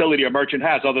utility a merchant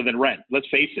has other than rent. Let's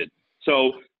face it.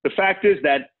 So the fact is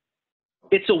that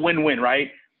it's a win-win, right?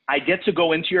 I get to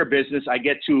go into your business. I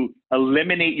get to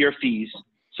eliminate your fees.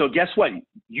 So guess what?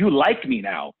 You like me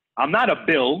now. I'm not a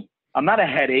bill. I'm not a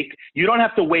headache. You don't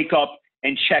have to wake up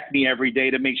and check me every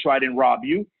day to make sure I didn't rob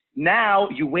you. Now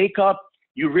you wake up,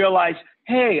 you realize,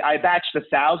 hey, I batched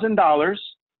 $1,000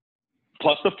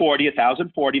 plus the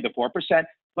 1,040, the 4%,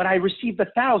 but I received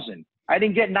 1,000. I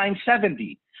didn't get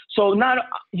 970. So now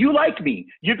you like me.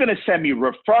 You're going to send me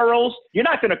referrals. You're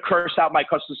not going to curse out my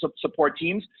customer support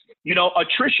teams.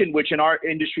 Attrition, which in our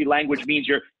industry language means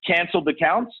you're canceled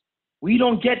accounts. We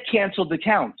don't get canceled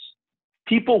accounts.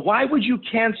 People, why would you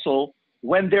cancel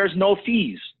when there's no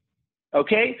fees?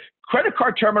 Okay? Credit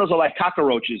card terminals are like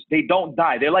cockroaches. They don't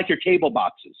die. They're like your cable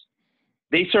boxes.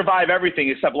 They survive everything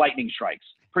except lightning strikes.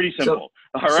 Pretty simple.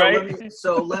 All right.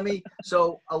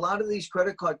 So a lot of these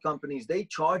credit card companies, they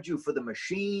charge you for the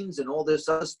machines and all this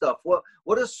other stuff. What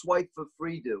does Swipe for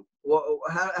Free do?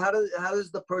 How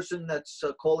does the person that's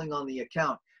calling on the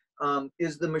account,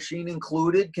 is the machine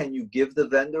included? Can you give the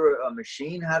vendor a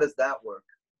machine? How does that work?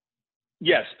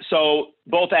 Yes. So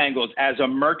both angles. As a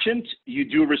merchant, you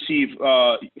do receive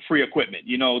free equipment.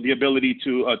 You know, the ability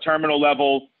to terminal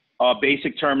level,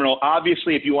 basic terminal.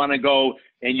 Obviously, if you want to go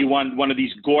and you want one of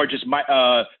these gorgeous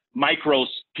micro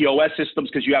POS systems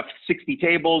because you have 60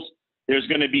 tables, there's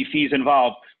going to be fees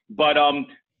involved. But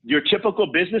your typical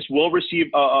business will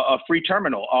receive a free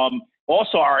terminal.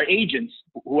 Also, our agents,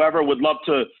 whoever would love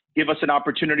to give us an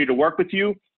opportunity to work with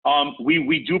you,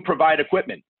 we do provide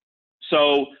equipment.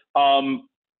 So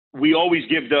we always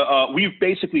give we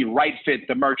basically right fit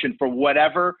the merchant for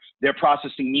whatever their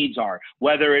processing needs are,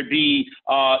 whether it be,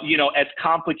 as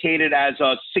complicated as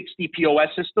 60 POS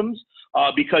systems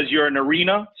because you're an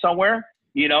arena somewhere,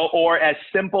 or as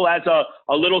simple as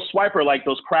a little swiper like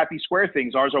those crappy Square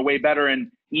things. Ours are way better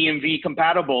and EMV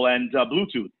compatible and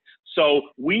Bluetooth. So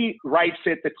we right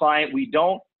fit the client. We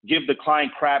don't give the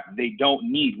client crap they don't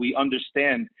need. We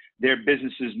understand their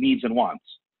business's needs and wants.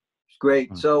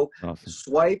 Great. So awesome.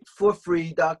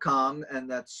 swipeforfree.com, and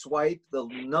that's swipe the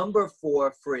number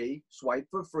 4 free,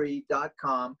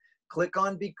 swipeforfree.com. Click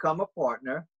on become a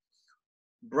partner.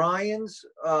 Brian's,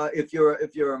 if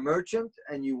you're a merchant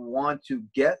and you want to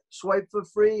get Swipe for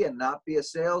Free and not be a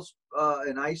sales,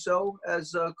 an ISO,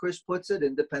 as Chris puts it,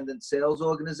 independent sales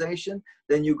organization,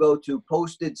 then you go to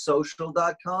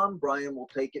postedsocial.com. Brian will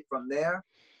take it from there.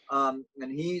 And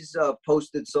he's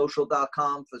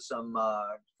postedsocial.com for some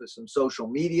social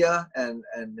media and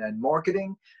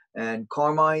marketing. And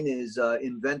Carmine is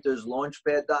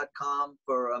inventorslaunchpad.com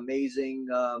for amazing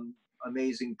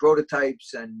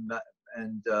prototypes and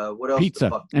what else?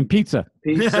 Pizza. Pizza.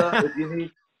 If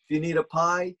you need a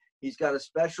pie, he's got a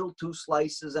special 2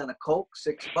 slices and a Coke,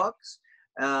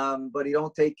 $6. But he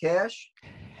don't take cash.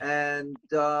 And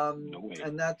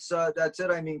that's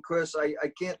it. I mean, Chris, I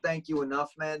can't thank you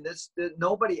enough, man.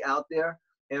 Nobody out there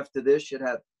after this should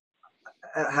have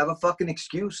a fucking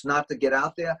excuse not to get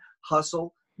out there,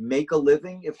 hustle, make a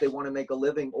living if they want to make a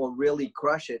living, or really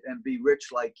crush it and be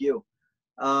rich like you.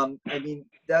 I mean,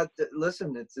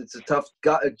 listen, it's a tough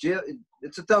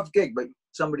gig, but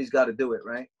somebody's got to do it,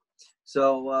 right?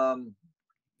 So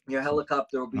your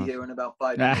helicopter will be here in about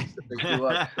 5 minutes to pick you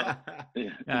up.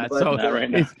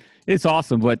 It's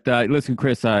awesome. But listen,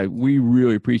 Chris, we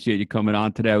really appreciate you coming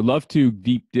on today. I would love to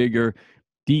deeper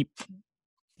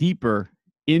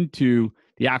into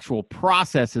the actual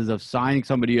processes of signing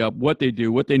somebody up, what they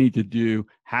do, what they need to do,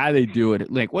 how they do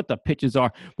it, like what the pitches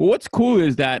are. But what's cool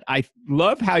is that I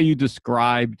love how you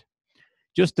described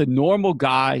just a normal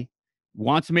guy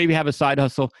wants to maybe have a side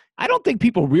hustle. I don't think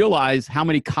people realize how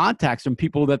many contacts from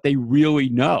people that they really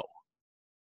know.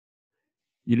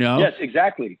 Yes,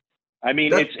 exactly. I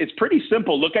mean, it's pretty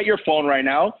simple. Look at your phone right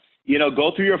now.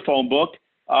 Go through your phone book.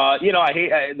 I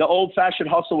hate the old-fashioned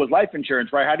hustle with life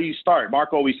insurance, right? How do you start?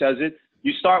 Marc always says it.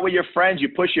 You start with your friends. You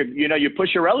push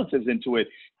your relatives into it.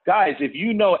 Guys, if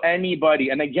you know anybody,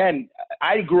 and again,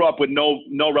 I grew up with no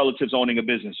relatives owning a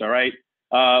business. All right.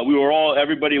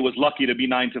 Everybody was lucky to be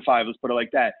 9 to 5. Let's put it like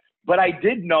that. But I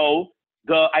did know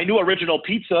I knew Original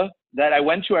Pizza that I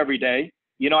went to every day.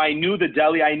 I knew the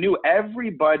deli. I knew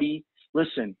everybody.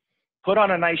 Listen, put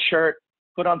on a nice shirt,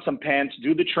 put on some pants,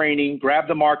 do the training, grab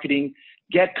the marketing,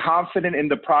 get confident in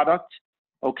the product,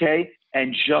 okay?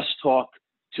 And just talk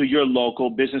to your local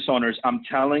business owners. I'm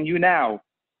telling you now,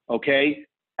 okay?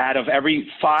 Out of every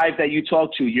 5 that you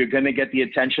talk to, you're going to get the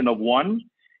attention of 1.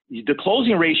 The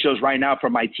closing ratios right now for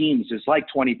my teams is like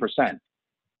 20%,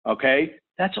 okay?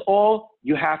 That's all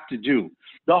you have to do.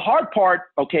 The hard part,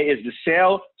 okay, is the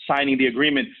sale, signing the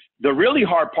agreement. The really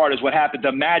hard part is what happened.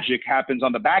 The magic happens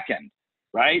on the back end,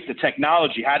 right? The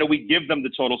technology. How do we give them the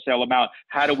total sale amount?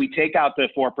 How do we take out the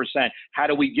 4%? How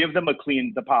do we give them a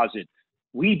clean deposit?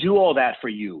 We do all that for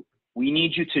you. We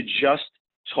need you to just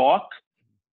talk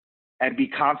and be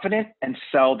confident and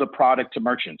sell the product to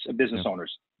merchants and business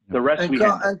owners. The rest we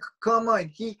handle. And come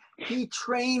on, he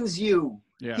trains you.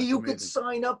 Yeah, you could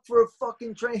sign up for a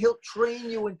fucking train. He'll train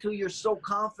you until you're so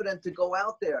confident to go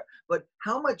out there. But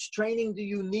how much training do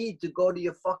you need to go to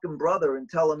your fucking brother and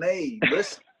tell him, hey,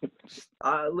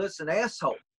 listen,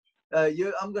 asshole,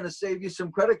 I'm going to save you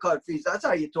some credit card fees. That's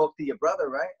how you talk to your brother,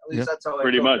 right? At least that's how I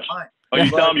pretty talk much. to mine. Oh,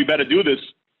 you tell him you better do this.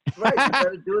 Right, you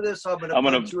better do this. I'm going to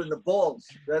punch you in the balls.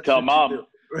 That's tell mom.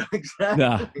 Exactly.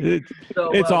 Yeah,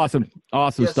 So, it's awesome.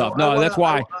 Awesome yeah, stuff. so No, that's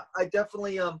why. I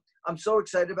definitely I'm so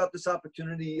excited about this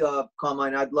opportunity,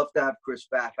 Carmine. I'd love to have Chris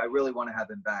back. I really want to have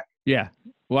him back. Yeah.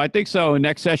 Well, I think so.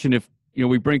 Next session, if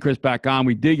we bring Chris back on,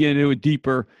 we dig into it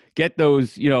deeper, get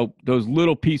those, those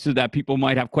little pieces that people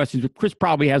might have questions with. Chris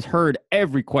probably has heard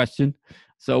every question.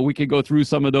 So we can go through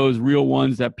some of those real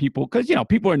ones that people, because,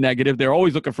 people are negative. They're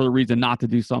always looking for a reason not to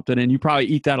do something. And you probably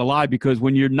eat that alive, because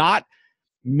when you're not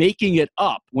making it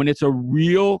up, when it's a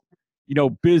real,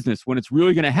 business, when it's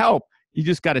really going to help, you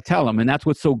just got to tell them. And that's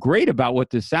what's so great about what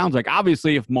this sounds like.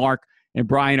 Obviously, if Marc and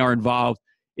Brian are involved,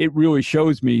 it really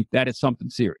shows me that it's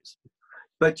something serious.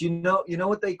 But you know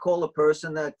what they call a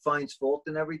person that finds fault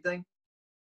in everything?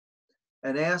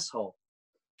 An asshole.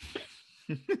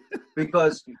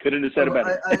 Because you couldn't have said it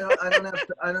better.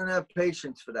 I don't have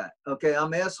patience for that. Okay,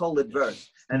 I'm asshole adverse.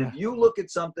 And if you look at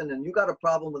something and you got a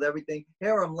problem with everything,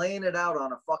 here I'm laying it out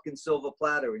on a fucking silver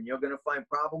platter, and you're gonna find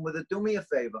problem with it. Do me a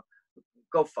favor,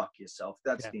 go fuck yourself.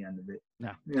 That's the end of it.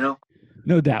 Yeah.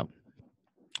 No doubt.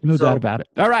 No doubt about it.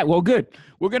 All right, well, good.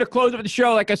 We're gonna close up the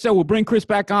show. Like I said, we'll bring Chris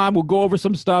back on. We'll go over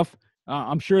some stuff.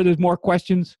 I'm sure there's more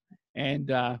questions.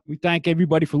 And we thank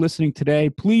everybody for listening today.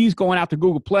 Please go on out to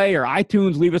Google Play or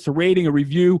iTunes, leave us a rating, a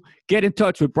review. Get in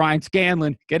touch with Brian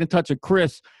Scanlon. Get in touch with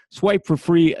Chris.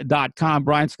 Swipeforfree.com.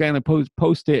 Brian Scanlon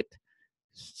post it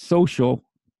social.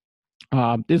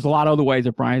 There's a lot of other ways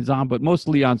that Brian's on, but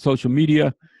mostly on social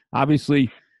media.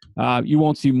 Obviously, you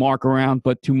won't see Marc around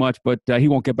but too much, but he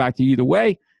won't get back to you either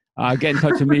way. Get in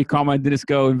touch with me, Carmine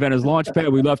Dinisco, Inventor's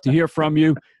Launchpad. We'd love to hear from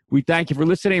you. We thank you for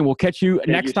listening. We'll catch you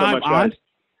next time on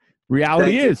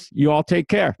Reality Is. You all take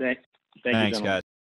care. Thanks, guys.